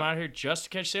 They come out here just to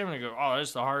catch salmon and go, oh, this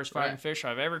is the hardest fighting fish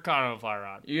I've ever caught on a fly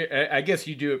rod. I guess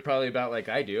you do it probably about like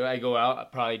I do. I go out, I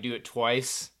probably do it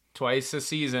twice a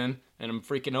season. And I'm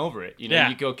freaking over it. You know,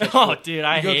 you go catch.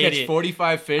 I hate it.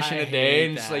 45 fish in a day,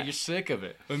 and it's like you're sick of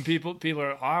it. When people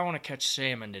are, I want to catch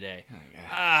salmon today.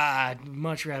 I'd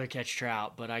much rather catch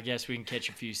trout, but I guess we can catch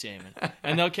a few salmon.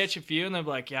 And they'll catch a few, and they'll be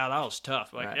like, yeah, that was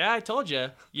tough. Like, yeah, I told you.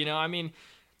 You know, I mean,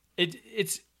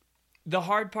 it's the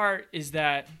hard part is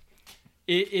that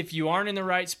if you aren't in the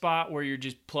right spot where you're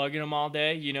just plugging them all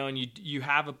day, you know, and you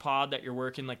have a pod that you're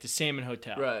working, like the Salmon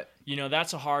Hotel. Right. You know,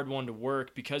 that's a hard one to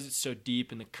work because it's so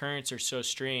deep and the currents are so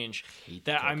strange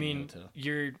that, I mean,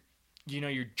 you're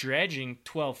dredging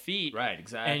 12 feet. Right,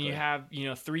 exactly. And you have,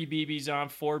 3 BBs on,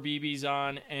 4 BBs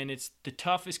on, and it's the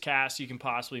toughest cast you can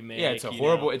possibly make. Yeah, it's a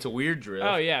horrible, it's a weird drift.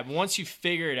 Oh, yeah. But once you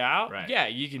figure it out, yeah,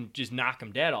 you can just knock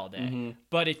them dead all day. Mm-hmm.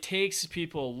 But it takes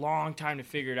people a long time to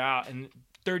figure it out, and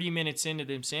 30 minutes into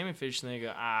them salmon fishing, they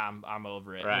go, I'm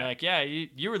over it. Right. And you're like, yeah,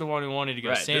 you were the one who wanted to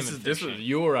go salmon fishing. This was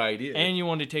your idea. And you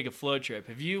wanted to take a float trip.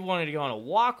 If you wanted to go on a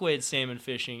walkway salmon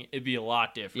fishing, it'd be a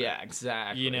lot different. Yeah,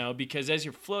 exactly. You know, because as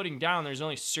you're floating down, there's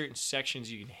only certain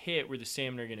sections you can hit where the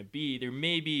salmon are going to be. There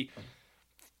may be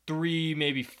 3,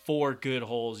 maybe 4 good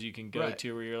holes you can go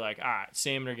to where you're like,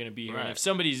 salmon are going to be here. And if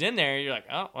somebody's in there, you're like,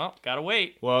 oh, well, gotta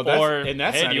wait. Well,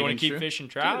 that's hey, do you want to keep fishing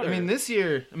trout? Dude, I mean, this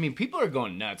year, people are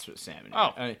going nuts with salmon.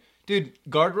 Oh. Dude,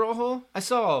 guardrail hole, I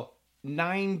saw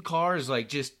 9 cars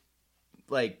just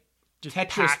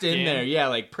Tetris in there. Yeah,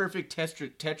 like perfect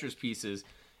Tetris pieces.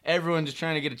 Everyone just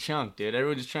trying to get a chunk, dude.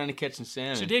 Everyone just trying to catch some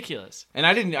salmon. It's ridiculous. And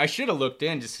I should have looked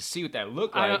in just to see what that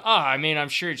looked like. I mean, I'm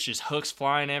sure it's just hooks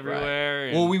flying everywhere.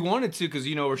 Right. Well, we wanted to because,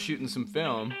 we're shooting some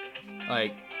film.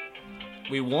 Like,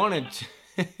 we wanted to.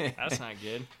 That's not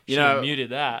good. Should have muted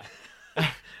that.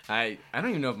 I don't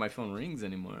even know if my phone rings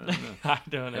anymore. I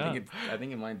don't know. I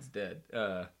think mine's dead.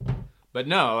 But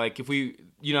no, like if we,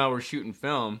 we're shooting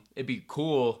film, it'd be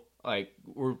cool. Like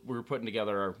we're putting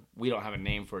together we don't have a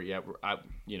name for it yet.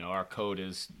 Our code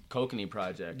is Kokanee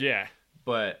Project. Yeah.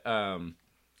 But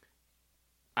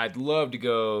I'd love to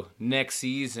go next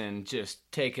season.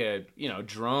 Just take a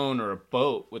drone or a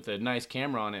boat with a nice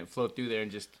camera on it, and float through there,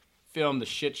 and just film the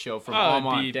shit show from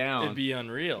Almont down. It'd be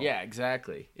unreal. Yeah,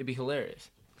 exactly. It'd be hilarious.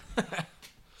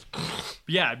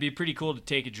 Yeah, it'd be pretty cool to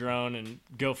take a drone and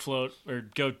go float or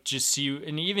go just see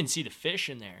and even see the fish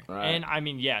in there. Right. And I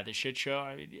mean, yeah, the shit show.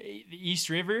 I mean, the East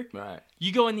River. Right.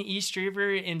 You go in the East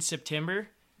River in September.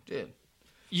 Dude.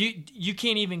 You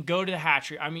can't even go to the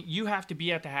hatchery. I mean, you have to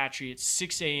be at the hatchery at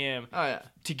 6 a.m. Oh, yeah.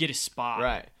 to get a spot.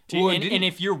 Right. And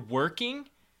if you're working,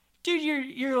 dude,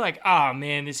 you're like, oh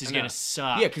man, this is gonna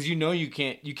suck. Yeah, because you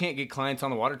can't get clients on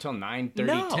the water till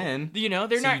 9:30, 10.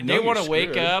 They want to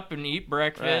wake up and eat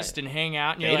breakfast and hang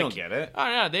out. And they don't get it. Oh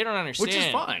no, they don't understand. Which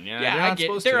is fine. Yeah, I get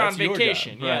it. They're on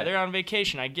vacation. Yeah, they're on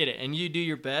vacation. I get it. And you do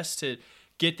your best to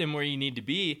get them where you need to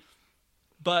be.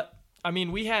 But I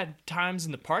mean, we had times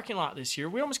in the parking lot this year.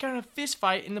 We almost got in a fist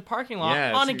fight in the parking lot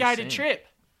Yeah, on a guided trip,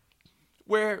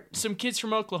 where some kids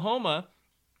from Oklahoma,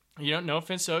 no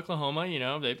offense to Oklahoma,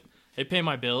 they pay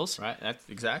my bills. Right, that's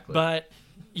exactly. But,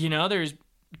 there's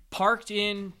parked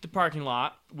in the parking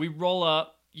lot. We roll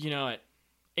up, at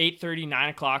 8:30, 9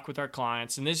 o'clock with our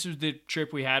clients. And this was the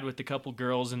trip we had with the couple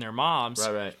girls and their moms.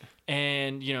 Right.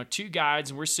 And, 2 guides,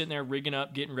 and we're sitting there rigging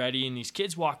up, getting ready. And these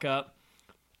kids walk up,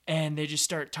 and they just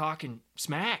start talking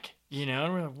smack,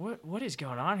 And we're like, what is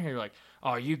going on here? Like,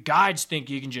 oh, you guides think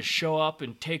you can just show up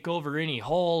and take over any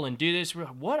hole and do this. We're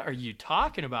like, what are you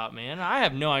talking about, man? I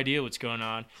have no idea what's going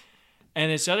on.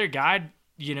 And this other guide,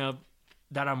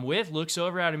 that I'm with looks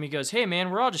over at him. He goes, hey, man,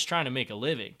 we're all just trying to make a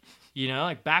living,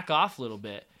 like back off a little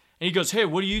bit. And he goes, hey,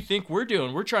 what do you think we're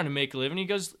doing? We're trying to make a living. He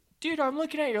goes, dude, I'm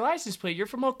looking at your license plate. You're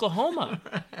from Oklahoma.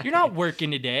 You're not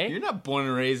working today. You're not born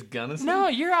and raised Gunnison. No,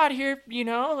 you're out here,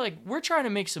 like we're trying to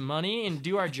make some money and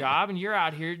do our job. And you're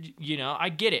out here, I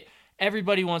get it.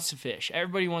 Everybody wants to fish.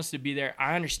 Everybody wants to be there.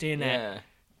 I understand that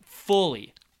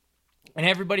fully. And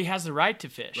everybody has the right to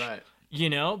fish. Right.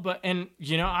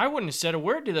 I wouldn't have said a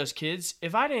word to those kids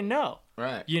if I didn't know.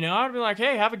 Right. I'd be like,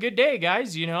 hey, have a good day,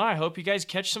 guys. I hope you guys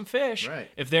catch some fish. Right.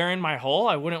 If they're in my hole,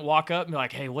 I wouldn't walk up and be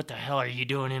like, hey, what the hell are you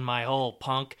doing in my hole,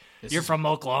 punk? You're from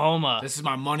Oklahoma. This is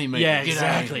my money maker. Yeah,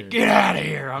 exactly. Get out of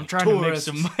here. I'm trying to make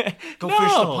some money. Go fish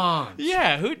the ponds.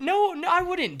 Yeah. No, I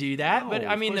wouldn't do that. No, but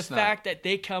I mean, the not. fact that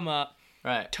they come up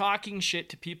right. talking shit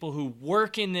to people who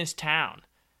work in this town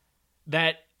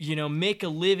that make a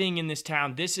living in this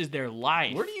town. This is their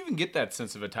life. Where do you even get that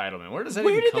sense of entitlement? Where does that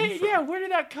even come from? Yeah, where did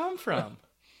that come from?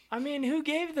 I mean, who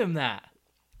gave them that?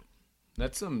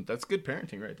 That's good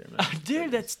parenting right there, man. Dude,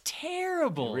 that's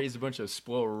terrible. You raised a bunch of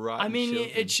spoiled, rotten I mean,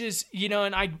 children. it's just,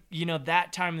 and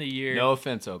that time of the year. No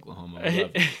offense, Oklahoma. I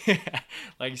love you.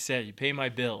 Like I said, you pay my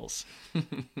bills.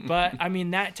 But, I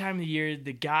mean, that time of the year,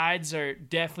 the guides are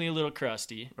definitely a little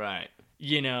crusty. Right.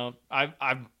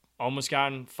 I've almost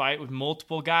gotten in a fight with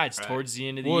multiple guides towards the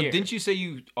end of the year. Well, didn't you say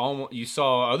you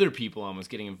saw other people almost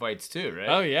getting in fights too, right?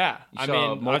 Oh yeah,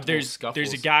 there's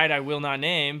scuffles. a guide I will not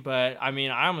name, but I mean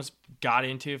I almost got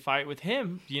into a fight with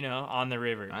him, on the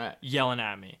river, yelling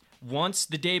at me. Once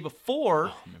the day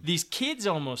before, these kids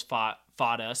almost fought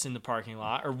us in the parking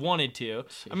lot, or wanted to.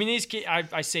 I mean, these kids,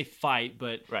 I say fight,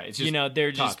 but it's just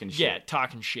they're just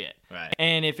talking shit. Right.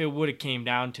 And if it would have came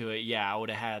down to it, I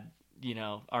would have had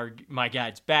my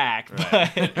guide's back, but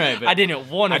I didn't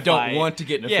want to. I don't want to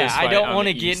get in a fist fight. I don't want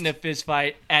to get in a fist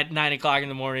fight at 9 o'clock in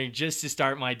the morning just to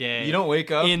start my day. You don't wake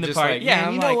up in the just park. Like,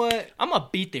 you know what? I'm gonna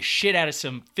beat the shit out of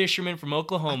some fishermen from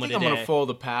Oklahoma today. I'm gonna fold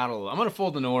the paddle. I'm gonna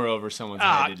fold an oar over someone's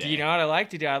head today. You know what I like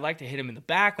to do? I like to hit him in the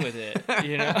back with it.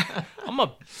 I'm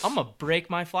gonna break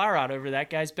my fly rod over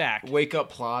that guy's back. Wake up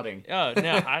plotting. Oh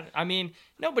no, I mean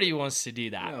nobody wants to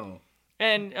do that. No.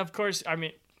 And of course, I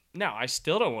mean. No, I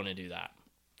still don't want to do that.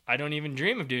 I don't even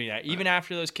dream of doing that. Even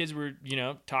after those kids were,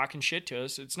 talking shit to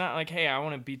us, it's not like, hey, I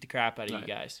want to beat the crap out of you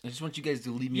guys. I just want you guys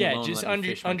to leave me alone. Yeah, just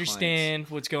understand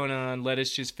what's going on. Let us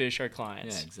just fish our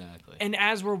clients. Yeah, exactly. And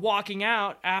as we're walking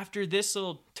out after this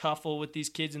little tuffle with these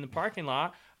kids in the parking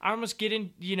lot, I almost get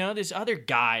in, this other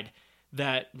guide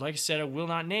that, like I said, I will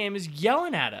not name, is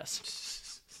yelling at us.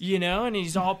 And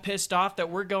he's all pissed off that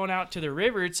we're going out to the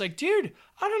river. It's like, dude,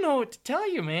 I don't know what to tell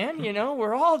you, man.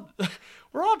 We're all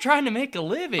trying to make a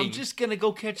living. I'm just gonna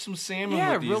go catch some salmon.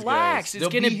 Yeah, with these relax. Guys.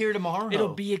 They'll be here tomorrow.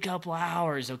 It'll be a couple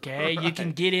hours, okay? Right. You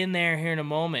can get in there here in a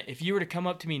moment. If you were to come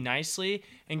up to me nicely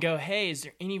and go, hey, is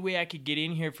there any way I could get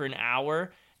in here for an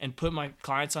hour and put my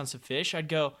clients on some fish? I'd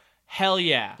go, hell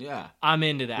yeah. Yeah. I'm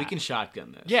into that. We can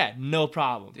shotgun this. Yeah, no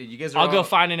problem. Dude, you guys I'll go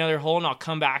find another hole and I'll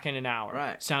come back in an hour.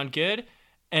 Right. Sound good?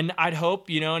 And I'd hope,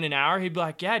 in an hour, he'd be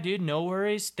like, yeah, dude, no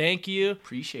worries. Thank you.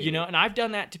 Appreciate it. And I've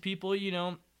done that to people,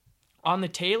 on the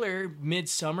Taylor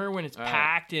midsummer when it's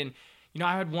packed. And,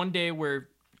 I had one day where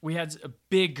we had a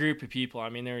big group of people. I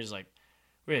mean,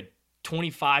 we had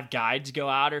 25 guides go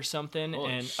out or something.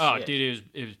 Holy and, shit.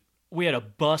 Dude, we had a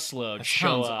busload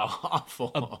show up.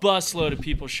 Awful. A busload of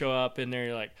people show up and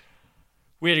they're like,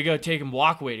 we had to go take them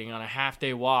walk wading on a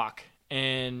half-day walk.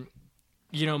 And,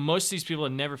 most of these people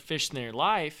had never fished in their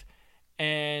life.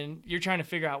 And you're trying to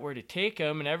figure out where to take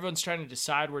them. And everyone's trying to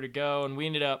decide where to go. And we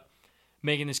ended up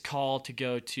making this call to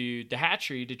go to the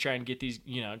hatchery to try and get these,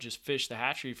 just fish the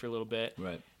hatchery for a little bit.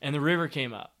 Right. And the river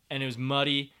came up. And it was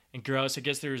muddy and gross. I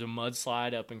guess there was a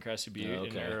mudslide up in Crested Butte.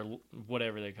 Okay. Or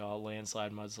whatever they call it.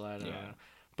 Landslide, mudslide. I don't know.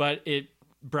 But it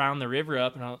browned the river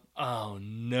up. And I was, oh,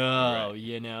 no.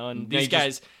 Right. And these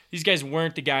guys... these guys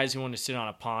weren't the guys who wanted to sit on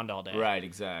a pond all day. Right,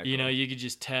 exactly. You know, you could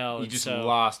just tell. You just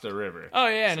lost the river. Oh,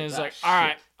 yeah, and it was like, all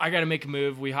right, I got to make a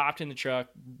move. We hopped in the truck,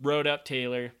 rode up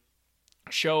Taylor,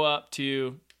 show up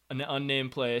to an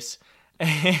unnamed place,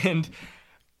 and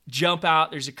jump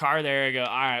out. There's a car there. I go, all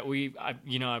right,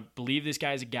 I believe this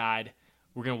guy's a guide.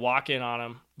 We're going to walk in on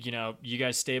him. You know, you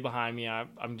guys stay behind me.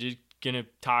 I'm just going to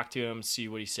talk to him, see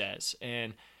what he says.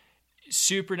 And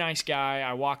super nice guy.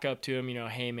 I walk up to him, you know,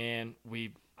 hey, man,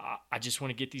 I just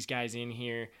want to get these guys in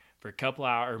here for a couple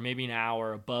hours or maybe an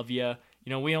hour above you. You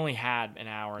know, we only had an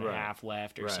hour and a half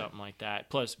left or something like that.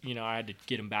 Plus, you know, I had to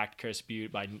get them back to Crescent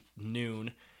Butte by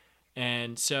noon.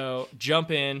 And so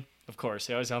jump in. Of course,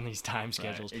 they always on these time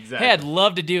schedules. Right, exactly. Hey, I'd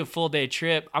love to do a full day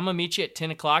trip. I'm going to meet you at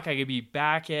 10 o'clock. I could be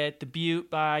back at the Butte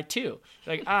by 2.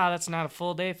 Like, that's not a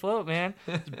full day float, man.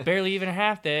 It's barely even a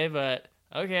half day, but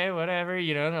okay, whatever.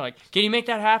 You know, and they're like, can you make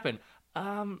that happen?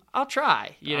 I'll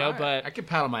try, you know, but I can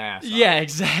paddle my ass off. Yeah,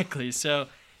 exactly. So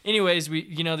anyways,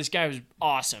 this guy was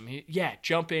awesome.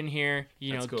 Jump in here,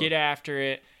 you know, get after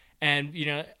it. And, you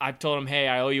know, I told him, hey,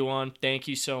 I owe you one. Thank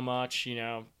you so much. You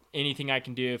know, anything I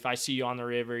can do. If I see you on the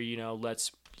river, you know,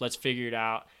 let's figure it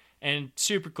out. And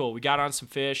super cool. We got on some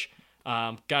fish,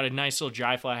 got a nice little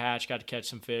dry fly hatch, got to catch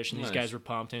some fish. And these guys were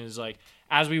pumped. And it was like,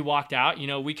 as we walked out, you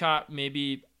know, we caught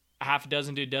maybe a half a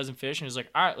dozen to a dozen fish. And it was like,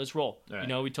 all right, let's roll. Right. You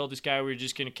know, we told this guy we were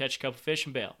just going to catch a couple fish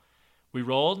and bail. We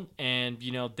rolled and,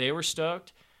 you know, they were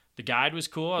stoked. The guide was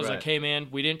cool. I was like, hey, man,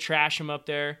 we didn't trash him up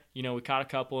there. You know, we caught a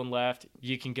couple and left.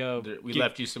 You can go. We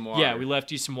left you some water. Yeah, we left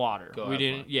you some water. We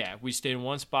didn't. Yeah, we stayed in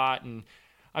one spot. And,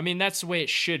 I mean, that's the way it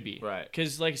should be. Right.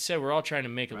 Because, like I said, we're all trying to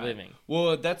make a living.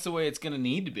 Well, that's the way it's going to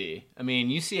need to be. I mean,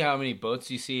 you see how many boats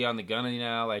you see on the Gunny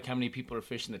now. Like, how many people are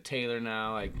fishing the Taylor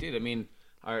now. Like, dude, I mean,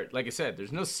 like I said,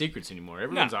 there's no secrets anymore.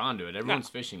 Everyone's onto it. Everyone's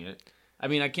fishing it. I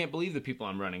mean, I can't believe the people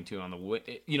I'm running to on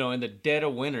in the dead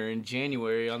of winter in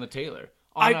January on the Taylor.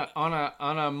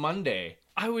 On a Monday.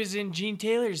 I was in Gene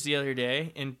Taylor's the other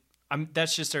day, and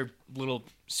that's just our little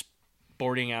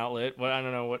sporting outlet. I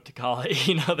don't know what to call it.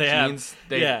 You know,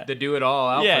 they do it all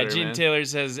out there, Gene man.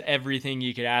 Taylor's has everything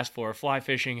you could ask for. Fly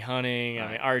fishing, hunting,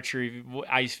 I mean, archery,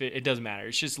 ice fish. It doesn't matter.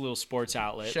 It's just a little sports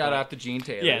outlet. Shout out to Gene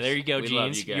Taylor. Yeah, there you go,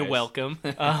 Gene's. You're welcome.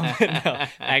 No,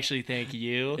 actually, thank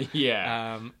you.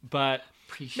 Yeah. But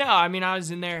no, I mean, I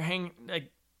was in there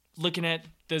looking at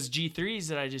those G3s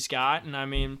that I just got, and I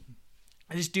mean,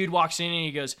 this dude walks in and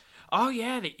he goes, oh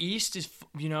yeah, the east is,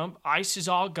 you know, ice is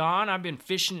all gone. I've been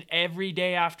fishing every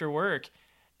day after work.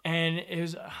 And it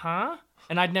was, huh?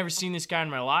 And I'd never seen this guy in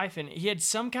my life, and he had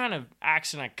some kind of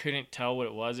accent. I couldn't tell what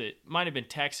it was. It might have been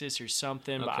Texas or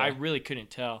something, but I really couldn't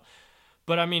tell.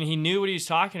 But, I mean, he knew what he was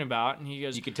talking about, and he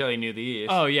goes... You could tell he knew the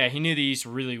East. Oh, yeah, he knew the East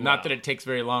really well. Not that it takes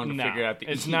very long to figure out the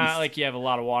East. It's not like you have a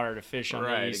lot of water to fish on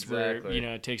the East where, you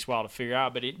know, it takes a while to figure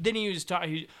out. But then he was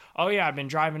talking... Oh, yeah, I've been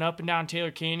driving up and down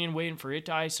Taylor Canyon waiting for it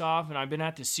to ice off, and I've been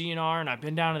at the CNR, and I've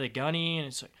been down to the Gunny, and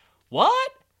it's like,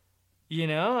 what? You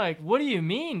know, like, what do you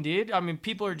mean, dude? I mean,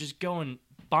 people are just going...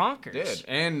 bonkers. Dude,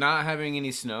 and not having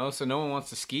any snow, so no one wants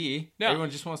to ski. No. Everyone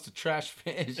just wants to trash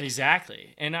fish.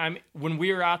 Exactly. And when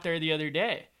we were out there the other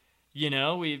day, you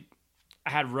know, we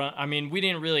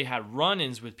didn't really have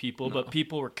run-ins with people, but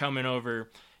people were coming over,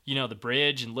 you know, the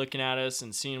bridge and looking at us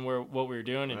and seeing what we were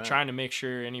doing and trying to make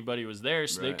sure anybody was there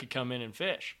so they could come in and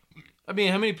fish. I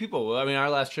mean, how many people? Well, I mean, our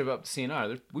last trip up to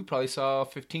CNR, we probably saw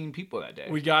 15 people that day.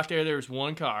 We got there was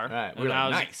one car. Right. We were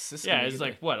like, nice. It was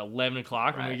like, 11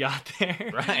 o'clock when we got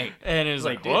there? Right. And it was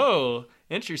like, whoa,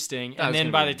 interesting. And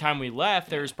then by the time we left,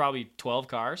 there was probably 12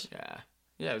 cars. Yeah.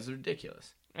 Yeah, it was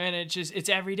ridiculous. And it's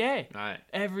every day. Right.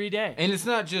 Every day. And it's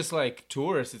not just like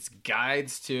tourists, it's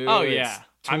guides too. Oh, yeah.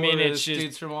 I mean, it's just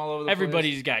dudes from all over the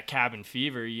everybody's got cabin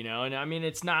fever, you know. And I mean,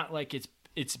 it's not like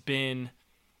it's been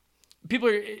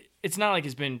it's not like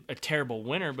it's been a terrible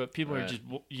winter, but people are just,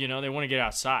 you know, they want to get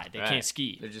outside. They can't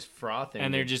ski. They're just frothing.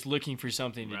 And they're just looking for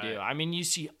something to do. I mean, you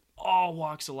see all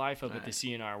walks of life up at the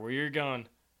CNR where you're going,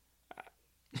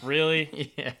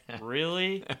 really? Yeah.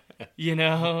 Really? You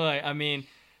know, I mean,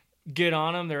 good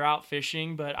on them. They're out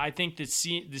fishing, but I think the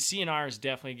CNR is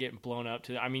definitely getting blown up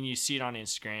to. I mean, you see it on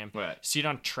Instagram. Right. See it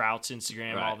on Trout's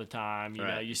Instagram all the time. You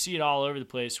know, you see it all over the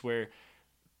place where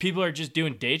people are just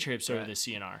doing day trips over the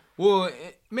CNR. Well,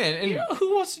 man, and you know,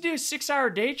 who wants to do a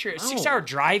 6-hour day trip? No. 6-hour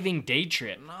driving day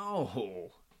trip? No.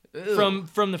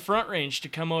 From the Front Range to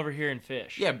come over here and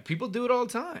fish. Yeah, people do it all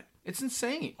the time. It's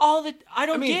insane. I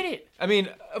don't get it. I mean,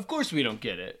 of course we don't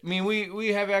get it. I mean, we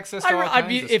have access to all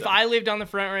kinds of stuff. If I lived on the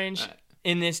Front Range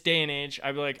in this day and age,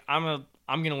 I'd be like, I'm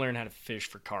gonna learn how to fish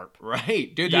for carp.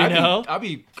 Right, dude. I'll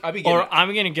be or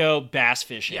I'm gonna go bass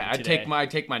fishing. Yeah, I'd take my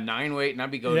 9-weight and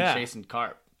I'd be going chasing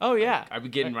carp. Oh yeah, like, I'd be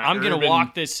getting my I'm gonna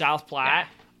walk this South Platte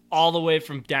all the way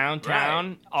from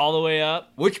downtown all the way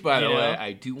up. Which, by the way,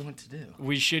 I do want to do.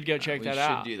 We should go check that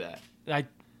out. We should do that.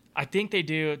 I think they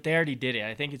do. They already did it.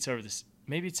 I think it's over this.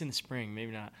 Maybe it's in the spring.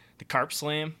 Maybe not. The Carp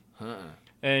Slam. Huh.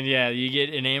 And yeah, you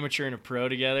get an amateur and a pro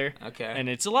together. Okay. And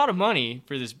it's a lot of money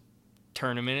for this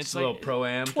tournament. It's like a little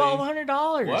pro-am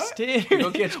 $1,200. What? Dude. You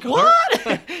go catch carp?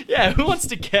 What? Yeah, who wants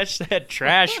to catch that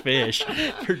trash fish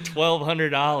for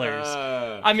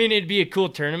 $1,200? I mean, it'd be a cool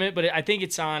tournament, but I think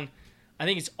it's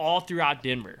all throughout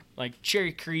Denver. Like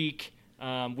Cherry Creek,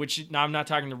 which now I'm not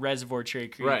talking the Reservoir Cherry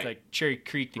Creek, right. like Cherry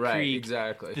Creek, the right, creek.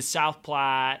 Exactly. The South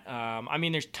Platte. I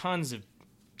mean, there's tons of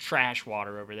trash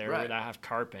water over there that have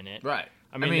carp in it. Right.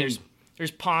 I mean there's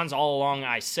ponds all along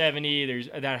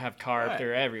I-70 that have carp. Right.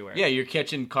 They're everywhere. Yeah, you're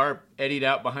catching carp eddied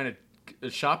out behind a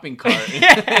shopping cart.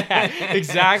 Yeah,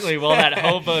 exactly. Well, that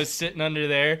hobo's sitting under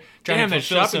there trying to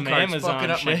fulfill some Amazon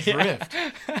up my drift.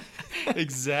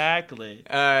 Exactly.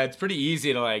 It's pretty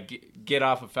easy to like get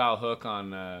off a foul hook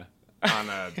on a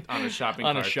shopping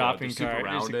cart. On a shopping cart. Super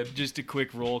rounded. Just a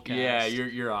quick roll cast. Yeah,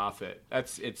 you're off it.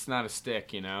 It's not a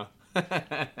stick, you know.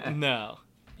 No.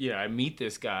 Yeah, I meet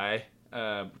this guy,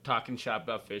 talking shop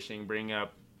about fishing, bring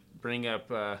up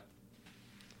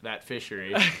that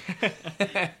fishery.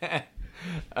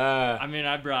 I mean,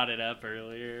 I brought it up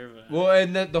earlier. But... Well,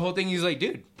 and the whole thing, he's like,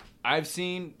 dude,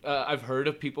 I've heard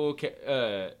of people,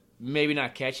 maybe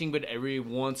not catching, but every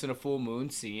once in a full moon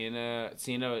seeing a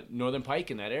northern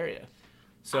pike in that area.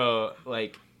 So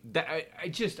like that, I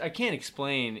can't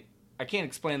explain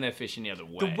that fish any other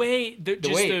way. The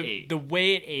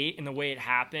way it ate and the way it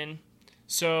happened.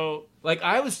 So like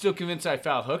I was still convinced I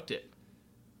foul hooked it.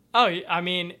 Oh, I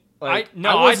mean. Like,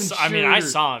 I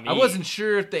saw him eat. I wasn't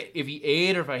sure if he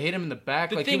ate or if I hit him in the back.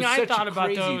 The like, thing it was I such thought a about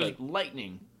crazy, though, like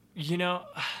lightning. You know,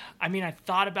 I mean, I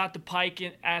thought about the pike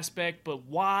aspect, but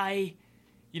why?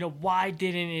 You know, why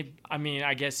didn't it? I mean,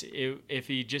 I guess if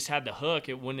he just had the hook,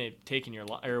 it wouldn't have taken your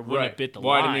line, or wouldn't have bit the line.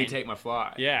 Why didn't he take my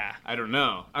fly? Yeah, I don't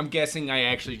know. I'm guessing I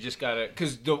actually just got it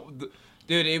because dude,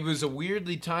 it was a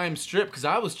weirdly timed strip because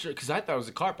I thought it was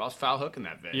a carp. I was foul hooking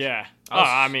that fish. Yeah.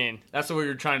 I mean, that's what we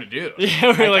were trying to do.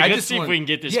 Yeah, we're like, let's see if we can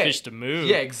get this fish to move.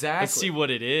 Yeah, exactly. Let's see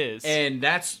what it is. And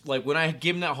that's like when I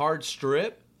give him that hard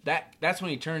strip. That's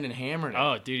when he turned and hammered it.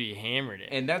 Oh, dude, he hammered it.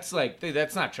 And that's like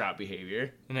that's not trout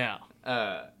behavior. No.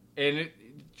 And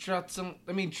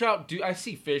trout do I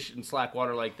see fish in slack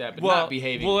water like that, but not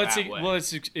behaving that way. Well,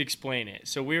 let's explain it.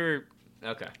 So we were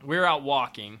we're out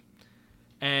walking,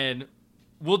 and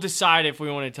we'll decide if we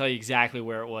want to tell you exactly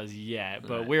where it was yet.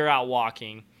 But we were out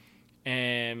walking,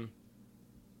 and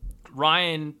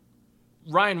Ryan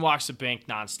walks the bank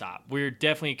nonstop.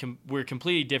 We're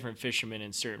completely different fishermen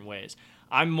in certain ways.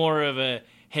 I'm more of a,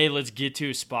 hey, let's get to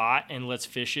a spot and let's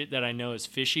fish it that I know is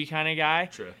fishy kind of guy.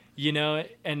 True. You know,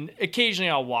 and occasionally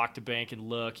I'll walk the bank and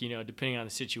look, you know, depending on the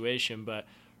situation. But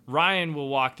Ryan will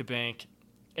walk the bank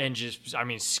and just,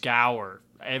 scour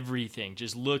everything,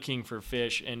 just looking for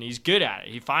fish, and he's good at it.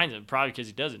 He finds them, probably because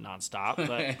he does it nonstop.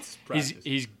 But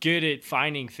he's good at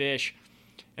finding fish.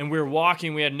 And we were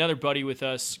walking. We had another buddy with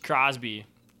us, Crosby,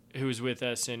 who was with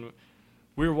us, and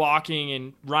we were walking,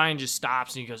 and Ryan just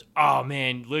stops and he goes, "Oh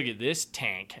man, look at this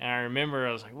tank." And I remember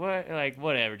I was like, "What? Like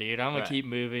whatever, dude. I'm gonna keep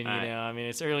moving." You know, I mean,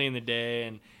 it's early in the day,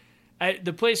 and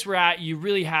the place we're at, you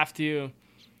really have to.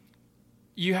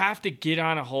 You have to get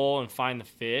on a hole and find the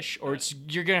fish, or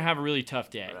you're gonna have a really tough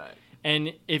day. Right.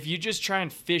 And if you just try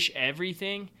and fish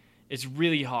everything, it's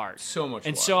really hard. So much.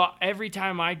 And so every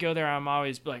time I go there, I'm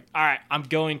always like, all right, I'm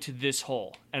going to this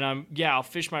hole, and I'll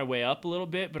fish my way up a little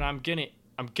bit, but I'm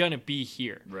gonna be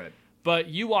here. Right. But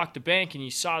you walked the bank and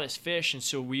you saw this fish, and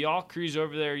so we all cruise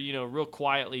over there, you know, real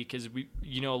quietly, because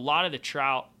a lot of the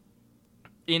trout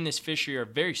in this fishery are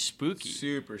very spooky.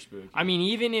 Super spooky. I mean,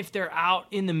 even if they're out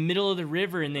in the middle of the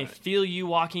river and they feel you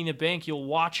walking the bank, you'll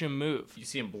watch them move. You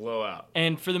see them blow out.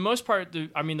 And for the most part, the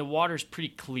water's pretty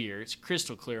clear. It's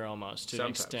crystal clear almost to an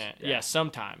extent. Yeah,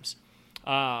 sometimes.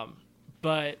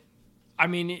 But, I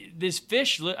mean, this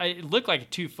fish, it looked like a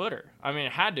 2-footer. I mean,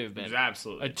 it had to have been. It was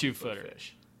absolutely a 2-footer.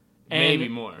 Fish. Maybe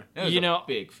more. It was a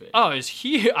big fish. Oh, it's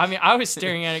huge. I mean, I was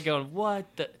staring at it going, what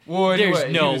the? Well, there's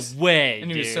no way,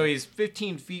 dude. So he's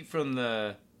 15 feet from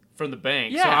the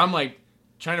bank. Yeah. So I'm like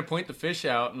trying to point the fish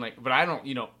out, and but I don't,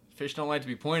 fish don't like to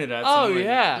be pointed at. So I'm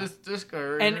like, this guy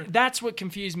right And here. that's what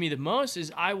confused me the most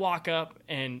is I walk up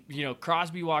and,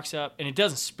 Crosby walks up and it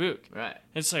doesn't spook. Right.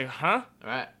 It's like, huh?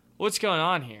 Right. What's going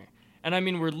on here? And I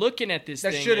mean, we're looking at this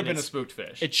thing. That should have been a spooked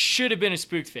fish. It should have been a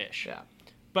spooked fish. Yeah.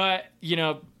 But,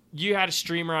 you had a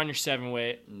streamer on your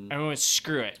 7-weight, and we went,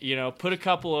 screw it. Put a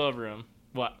couple over him.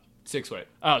 What? 6-weight.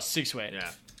 Oh, 6-weight.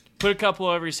 Yeah. put a couple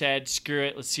over his head, screw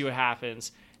it, let's see what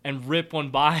happens, and rip one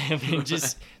by him and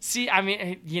just see. I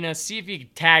mean, see if you can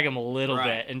tag him a little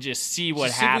bit and just see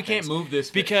what happens. See if we can't move this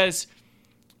fish. Because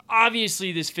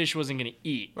obviously this fish wasn't going to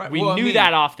eat. Right. We knew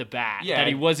that off the bat that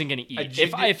he wasn't going to eat.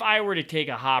 If I were to take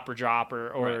a hopper dropper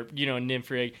or a nymph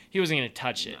rig, he wasn't going to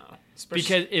touch it. No.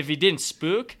 Because if he didn't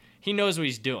spook, he knows what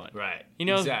he's doing. Right. He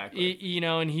knows exactly.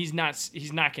 And he's not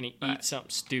going to eat something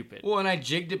stupid. Well, and I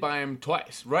jigged it by him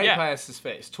twice, past his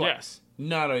face, twice. Yeah.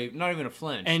 Not even a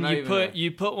flinch. And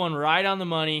you put one right on the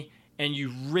money, and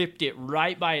you ripped it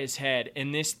right by his head,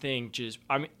 and this thing just,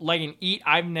 like an eat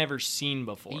I've never seen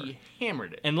before. He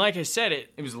hammered it. And like I said, it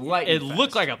was light. It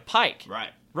looked like a pike. Right.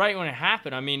 Right when it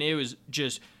happened. It was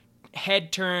just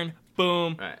head turn,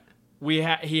 boom. Right.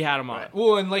 He had him on. Right.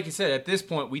 Well, and like you said, at this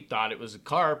point, we thought it was a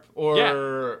carp,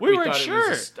 or we weren't thought sure. It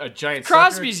was a giant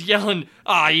Crosby's sucker. yelling,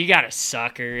 "Oh, you got a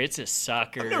sucker! It's a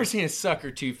sucker!" I've never seen a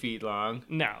sucker 2 feet long.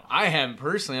 No, I haven't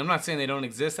personally. I'm not saying they don't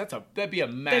exist. That'd be a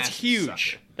massive. That's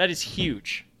huge. Sucker. That is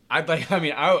huge. I'd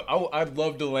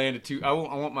love to land a 2. I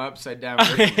want my upside down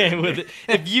grip.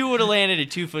 If you would have landed a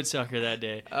 2-foot sucker that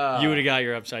day, you would have got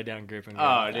your upside down grip. And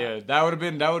dude, that would have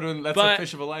been. That's a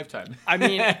fish of a lifetime.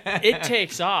 It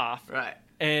takes off. Right.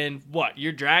 And what?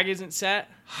 Your drag isn't set?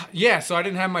 Yeah, so I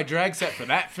didn't have my drag set for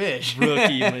that fish.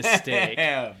 Rookie mistake.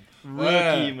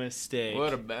 Rookie mistake.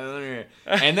 What a boner.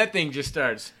 And that thing just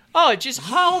starts. Oh, it just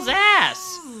hauls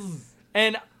ass.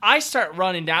 And I start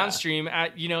running downstream.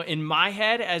 In my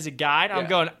head as a guide, I'm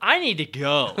going, I need to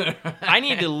go. I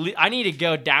need to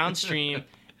go downstream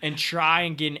and try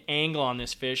and get an angle on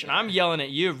this fish. And I'm yelling at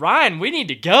you, Ryan, we need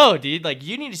to go, dude. Like,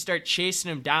 you need to start chasing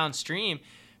him downstream.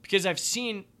 Because I've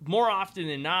seen more often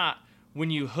than not, when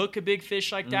you hook a big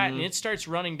fish like that and it starts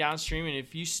running downstream, and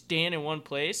if you stand in one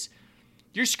place,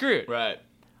 you're screwed. Right.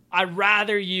 I'd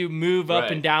rather you move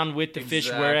up and down with the fish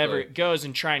wherever it goes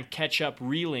and try and catch up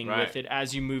reeling with it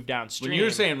as you move downstream. When you're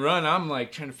saying run, I'm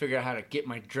like trying to figure out how to get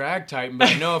my drag tightened, but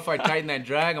I know if I tighten that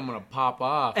drag, I'm going to pop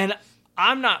off. And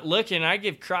I'm not looking. I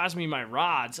give Crosby my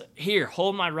rods. Here,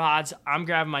 hold my rods. I'm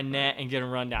grabbing my net and going to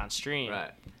run downstream.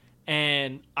 Right.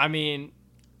 And, and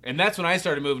that's when I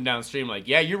started moving downstream. Like,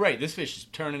 yeah, you're right. This fish is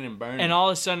turning and burning. And all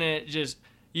of a sudden, you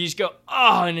just go,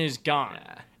 oh, and it's gone.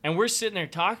 Yeah. And we're sitting there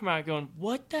talking about it going,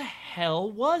 what the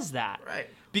hell was that? Right.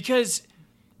 Because,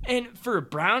 and for a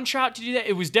brown trout to do that,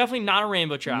 it was definitely not a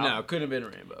rainbow trout. No, it couldn't have been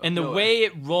a rainbow. And the way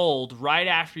it rolled right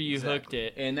after you hooked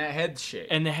it. And that head shape.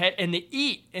 And the head, and the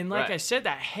eat. And like I said,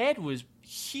 that head was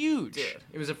huge. Dude,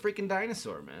 it was a freaking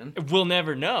dinosaur, man. We'll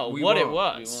never know what it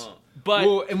was. We won't.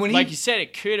 But and when like you said,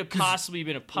 it could have possibly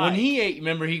been a pike. When he ate,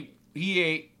 remember, he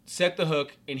ate, set the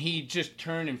hook, and he just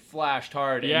turned and flashed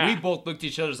hard. And we both looked at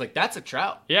each other like, that's a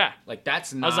trout. Yeah. Like,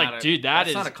 that's not I was like, dude,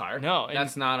 that's not a carp. No.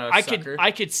 That's not a sucker.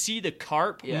 I could see the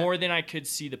carp more than I could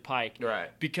see the pike. Right.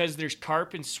 Because there's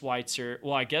carp in Schweitzer.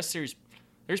 Well, I guess there's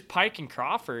pike in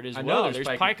Crawford as well. There's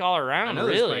pike all around, I know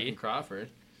really. There's pike in Crawford.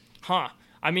 Huh.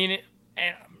 And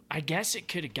I guess it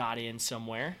could have got in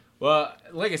somewhere. Well,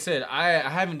 like I said, I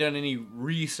haven't done any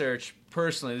research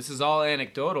personally. This is all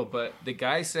anecdotal, but the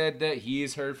guy said that he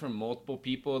has heard from multiple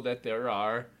people that there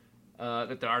are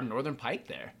northern pike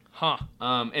there. Huh.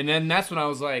 And then that's when I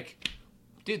was like,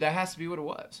 dude, that has to be what it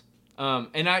was.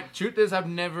 Truth is, I've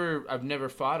never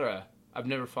fought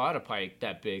a pike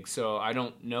that big, so I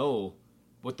don't know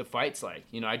what the fight's like.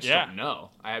 I just don't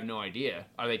know. I have no idea.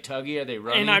 Are they tuggy? Are they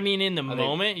running? And in the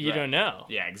moment, you don't know.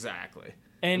 Yeah, exactly.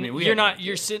 And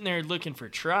you're sitting there looking for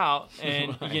trout,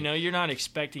 and you're not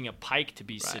expecting a pike to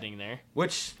be sitting there.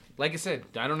 Which, like I said,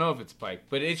 I don't know if it's pike,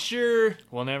 but it's sure.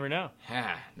 We'll never know.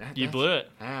 You blew it.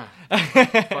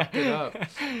 Fucked it up.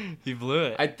 You blew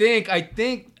it. I think.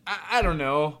 I don't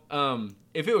know.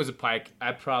 If it was a pike,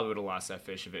 I probably would have lost that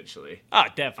fish eventually. Oh,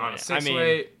 definitely. On a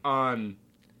 6-weight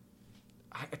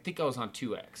I think I was on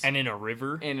 2X. And in a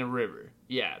river?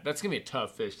 Yeah, that's going to be a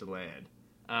tough fish to land.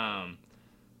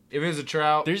 If it was a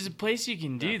trout... There's a place you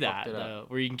can do that, though,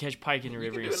 where you can catch pike in the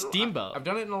river in Steamboat. I've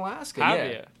done it in Alaska,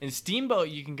 Have you? In Steamboat,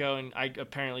 you can go and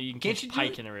apparently you can catch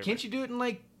pike in the river. Can't you do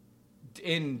it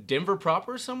in Denver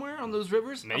proper somewhere on those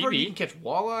rivers? Maybe. I've heard you can catch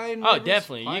walleye in rivers,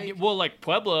 definitely. Like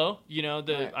Pueblo,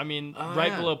 right.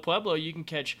 Right below Pueblo, you can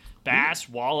catch bass,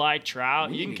 walleye,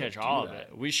 trout. You can catch all of it.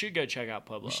 We should go check out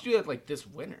Pueblo. We should do that this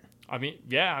winter.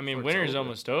 Winter's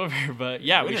almost over, but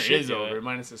yeah, we should do it.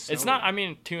 Minus the snow. It's not,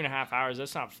 2.5 hours,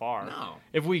 that's not far. No.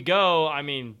 If we go,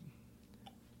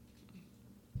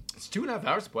 It's 2.5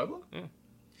 hours to Pueblo? Yeah.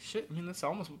 Shit, that's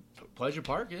almost what Pleasure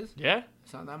Park is. Yeah.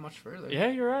 It's not that much further. Yeah,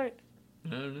 you're right. I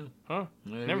don't know. Huh.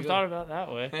 Never thought about it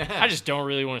that way. I just don't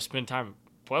really want to spend time in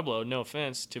Pueblo. No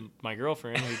offense to my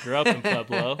girlfriend who grew up in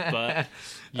Pueblo, but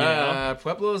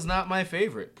Pueblo is not my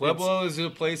favorite. Pueblo is the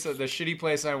shitty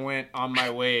place I went on my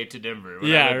way to Denver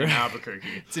when I lived in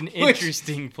Albuquerque. It's an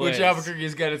interesting place. Which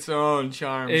Albuquerque's got its own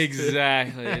charms.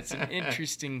 Exactly. It's an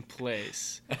interesting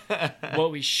place.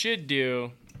 What we should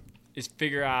do is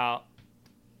figure out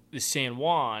the San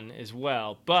Juan as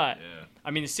well. But,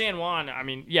 I mean, the San Juan,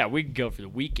 we could go for the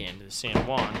weekend to the San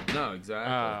Juan. No,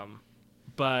 exactly.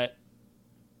 But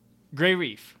Gray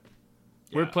Reef.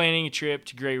 Yeah. We're planning a trip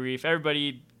to Gray Reef.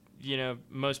 Everybody,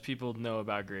 most people know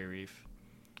about Gray Reef.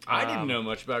 I didn't know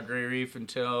much about Gray Reef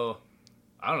until,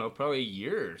 I don't know, probably a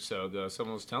year or so ago.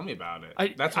 Someone was telling me about it.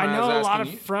 I know a lot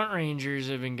of front rangers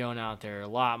have been going out there a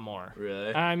lot more.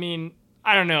 Really? I mean,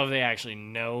 I don't know if they actually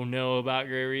know about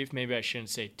Gray Reef. Maybe I shouldn't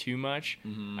say too much.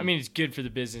 Mm-hmm. I mean, it's good for the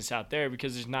business out there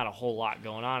because there's not a whole lot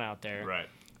going on out there. Right.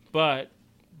 But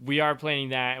we are planning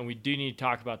that, and we do need to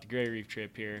talk about the Gray Reef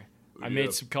trip here. I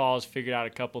made some calls, figured out a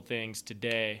couple things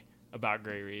today about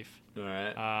Gray Reef. All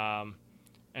right.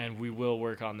 And we will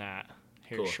work on that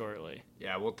here shortly.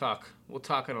 Yeah, we'll talk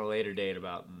on a later date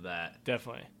about that.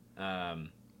 Definitely.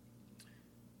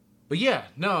 But yeah,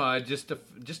 no, just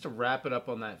to wrap it up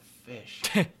on that fish.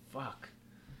 Fuck.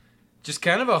 Just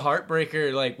kind of a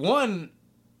heartbreaker. Like, one,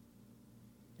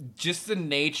 just the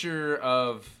nature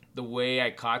of the way I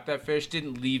caught that fish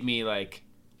didn't leave me, like,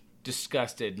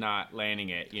 disgusted not landing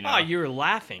it, Oh, you were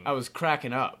laughing. I was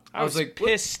cracking up. I was like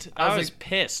pissed. I was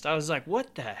pissed. I was like,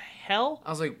 what the hell?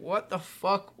 I was like, what the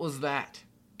fuck was that?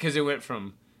 Because it went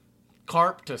from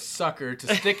carp to sucker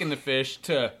to sticking the fish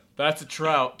to that's a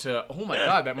trout to, oh my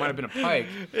God, that might have been a pike.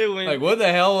 Like, what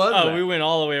the hell was that? Oh, we went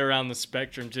all the way around the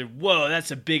spectrum to, whoa, that's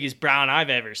the biggest brown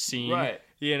I've ever seen. Right.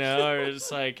 Or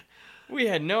it's like, we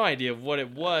had no idea of what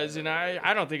it was, and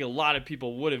I don't think a lot of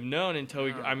people would have known until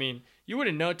you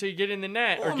wouldn't know until you get in the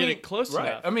net or get it close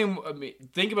enough. I mean,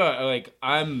 think about it. Like,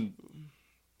 I'm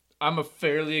a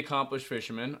fairly accomplished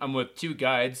fisherman. I'm with two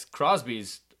guides.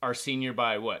 Crosby's our senior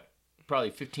by what? Probably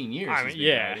 15 years.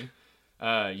 Guiding.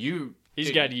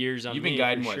 He's got years on me. You've been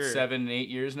guiding, what, 7, 8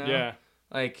 years now? Yeah.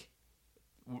 Like,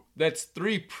 that's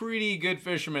 3 pretty good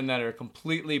fishermen that are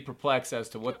completely perplexed as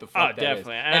to what the fuck that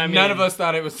definitely. is. And none of us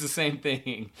thought it was the same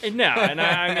thing. No, and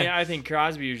I think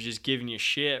Crosby was just giving you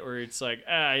shit where it's like,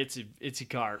 it's a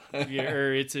carp,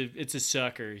 or it's a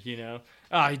sucker,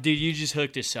 Oh, dude, you just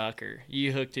hooked a sucker.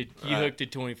 You hooked a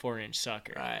 24-inch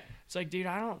sucker. Right. It's like, dude,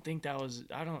 I don't think that was.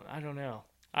 I don't know.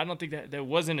 I don't think that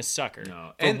wasn't a sucker.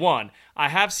 No. For one, I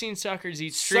have seen suckers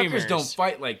eat streamers. Suckers don't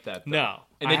fight like that, though. No.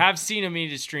 And I have seen them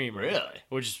eat a streamer. Really?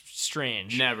 Which is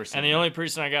strange. Never seen And the only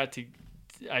person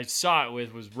I saw it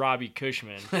with was Robbie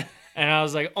Cushman. And I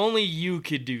was like, only you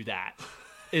could do that.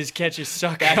 Is catch a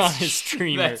sucker on a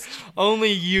streamer.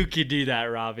 Only you could do that,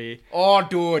 Robbie. Oh,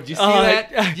 dude, you see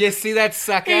that? You see that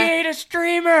sucker? He ate a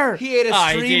streamer. He ate a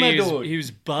streamer, dude. He was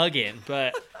bugging,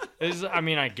 but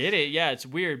I get it. Yeah, it's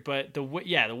weird, but the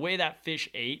way that fish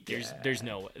ate, there's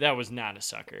no way. That was not a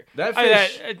sucker. That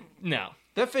fish, no.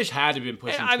 That fish had to have been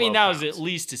pushing 12 that pounds. was at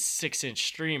least a 6-inch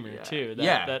streamer, too.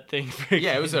 That thing.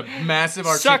 Yeah, it was a massive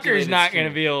articulated Sucker's not going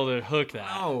to be able to hook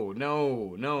that.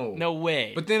 No. No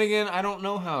way. But then again, I don't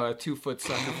know how a 2-foot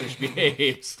suckerfish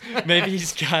behaves. Maybe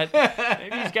he's got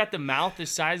the mouth the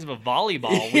size of a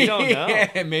volleyball. We don't know.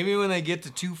 Yeah, maybe when they get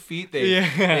to 2 feet,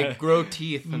 they grow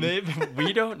teeth. Maybe,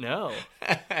 we don't know.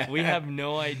 We have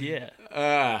no idea.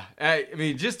 I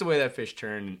mean, just the way that fish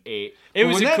turned and ate. It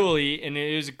was a cool eat, and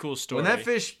it was a cool story.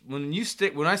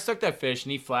 When I stuck that fish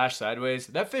and he flashed sideways,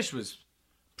 that fish was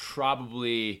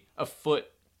probably a foot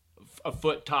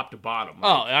top to bottom.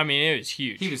 It was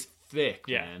huge. He was thick,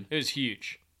 man. It was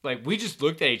huge. Like, we just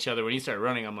looked at each other when he started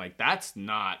running. I'm like, that's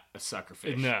not a sucker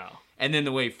fish. No. And then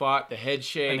the way he fought, the head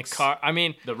shakes,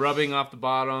 and the rubbing off the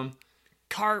bottom.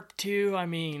 Carp too.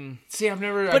 See, I've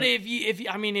never. But if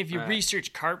you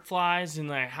research carp flies and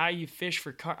like how you fish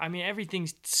for carp,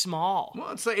 everything's small.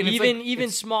 Well, it's like even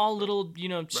small little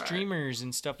streamers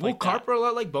and stuff like that. Well, carp are a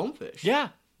lot like bonefish. Yeah.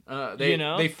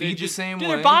 They feed the same way.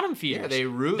 They're bottom feeders. Yeah, they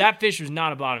root. That fish was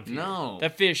not a bottom feeder. No.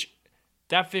 That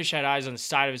fish had eyes on the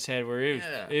side of his head where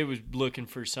it was looking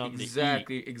for something to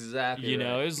eat. Exactly.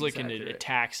 It was looking to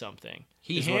attack something.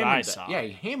 He hammered what I saw. Yeah,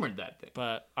 he hammered that thing.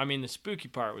 But the spooky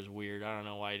part was weird. I don't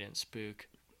know why he didn't spook.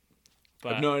 But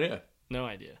I have no idea. No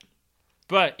idea.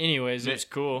 But anyways, it was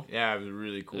cool. Yeah, it was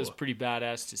really cool. It was pretty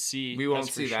badass to see. We won't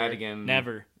see that again.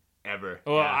 Never. Ever.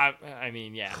 Well,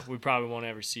 yeah. We probably won't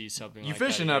ever see something like that. You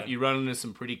fish enough, you run into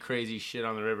some pretty crazy shit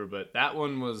on the river, but that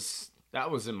was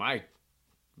in my...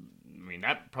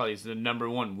 that probably is the number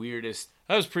one weirdest...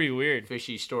 That was pretty weird.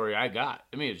 Fishy story I got.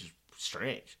 It was just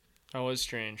strange. That was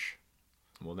strange.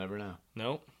 We'll never know.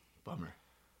 Nope. Bummer.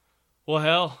 Well,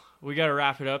 hell, we got to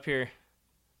wrap it up here.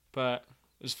 But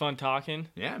it was fun talking.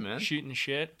 Yeah, man. Shooting the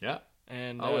shit. Yeah.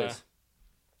 And always.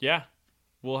 Yeah.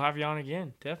 We'll have you on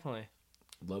again. Definitely.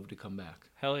 Love to come back.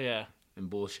 Hell yeah. And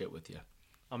bullshit with you.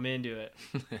 I'm into it.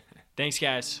 Thanks,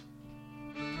 guys.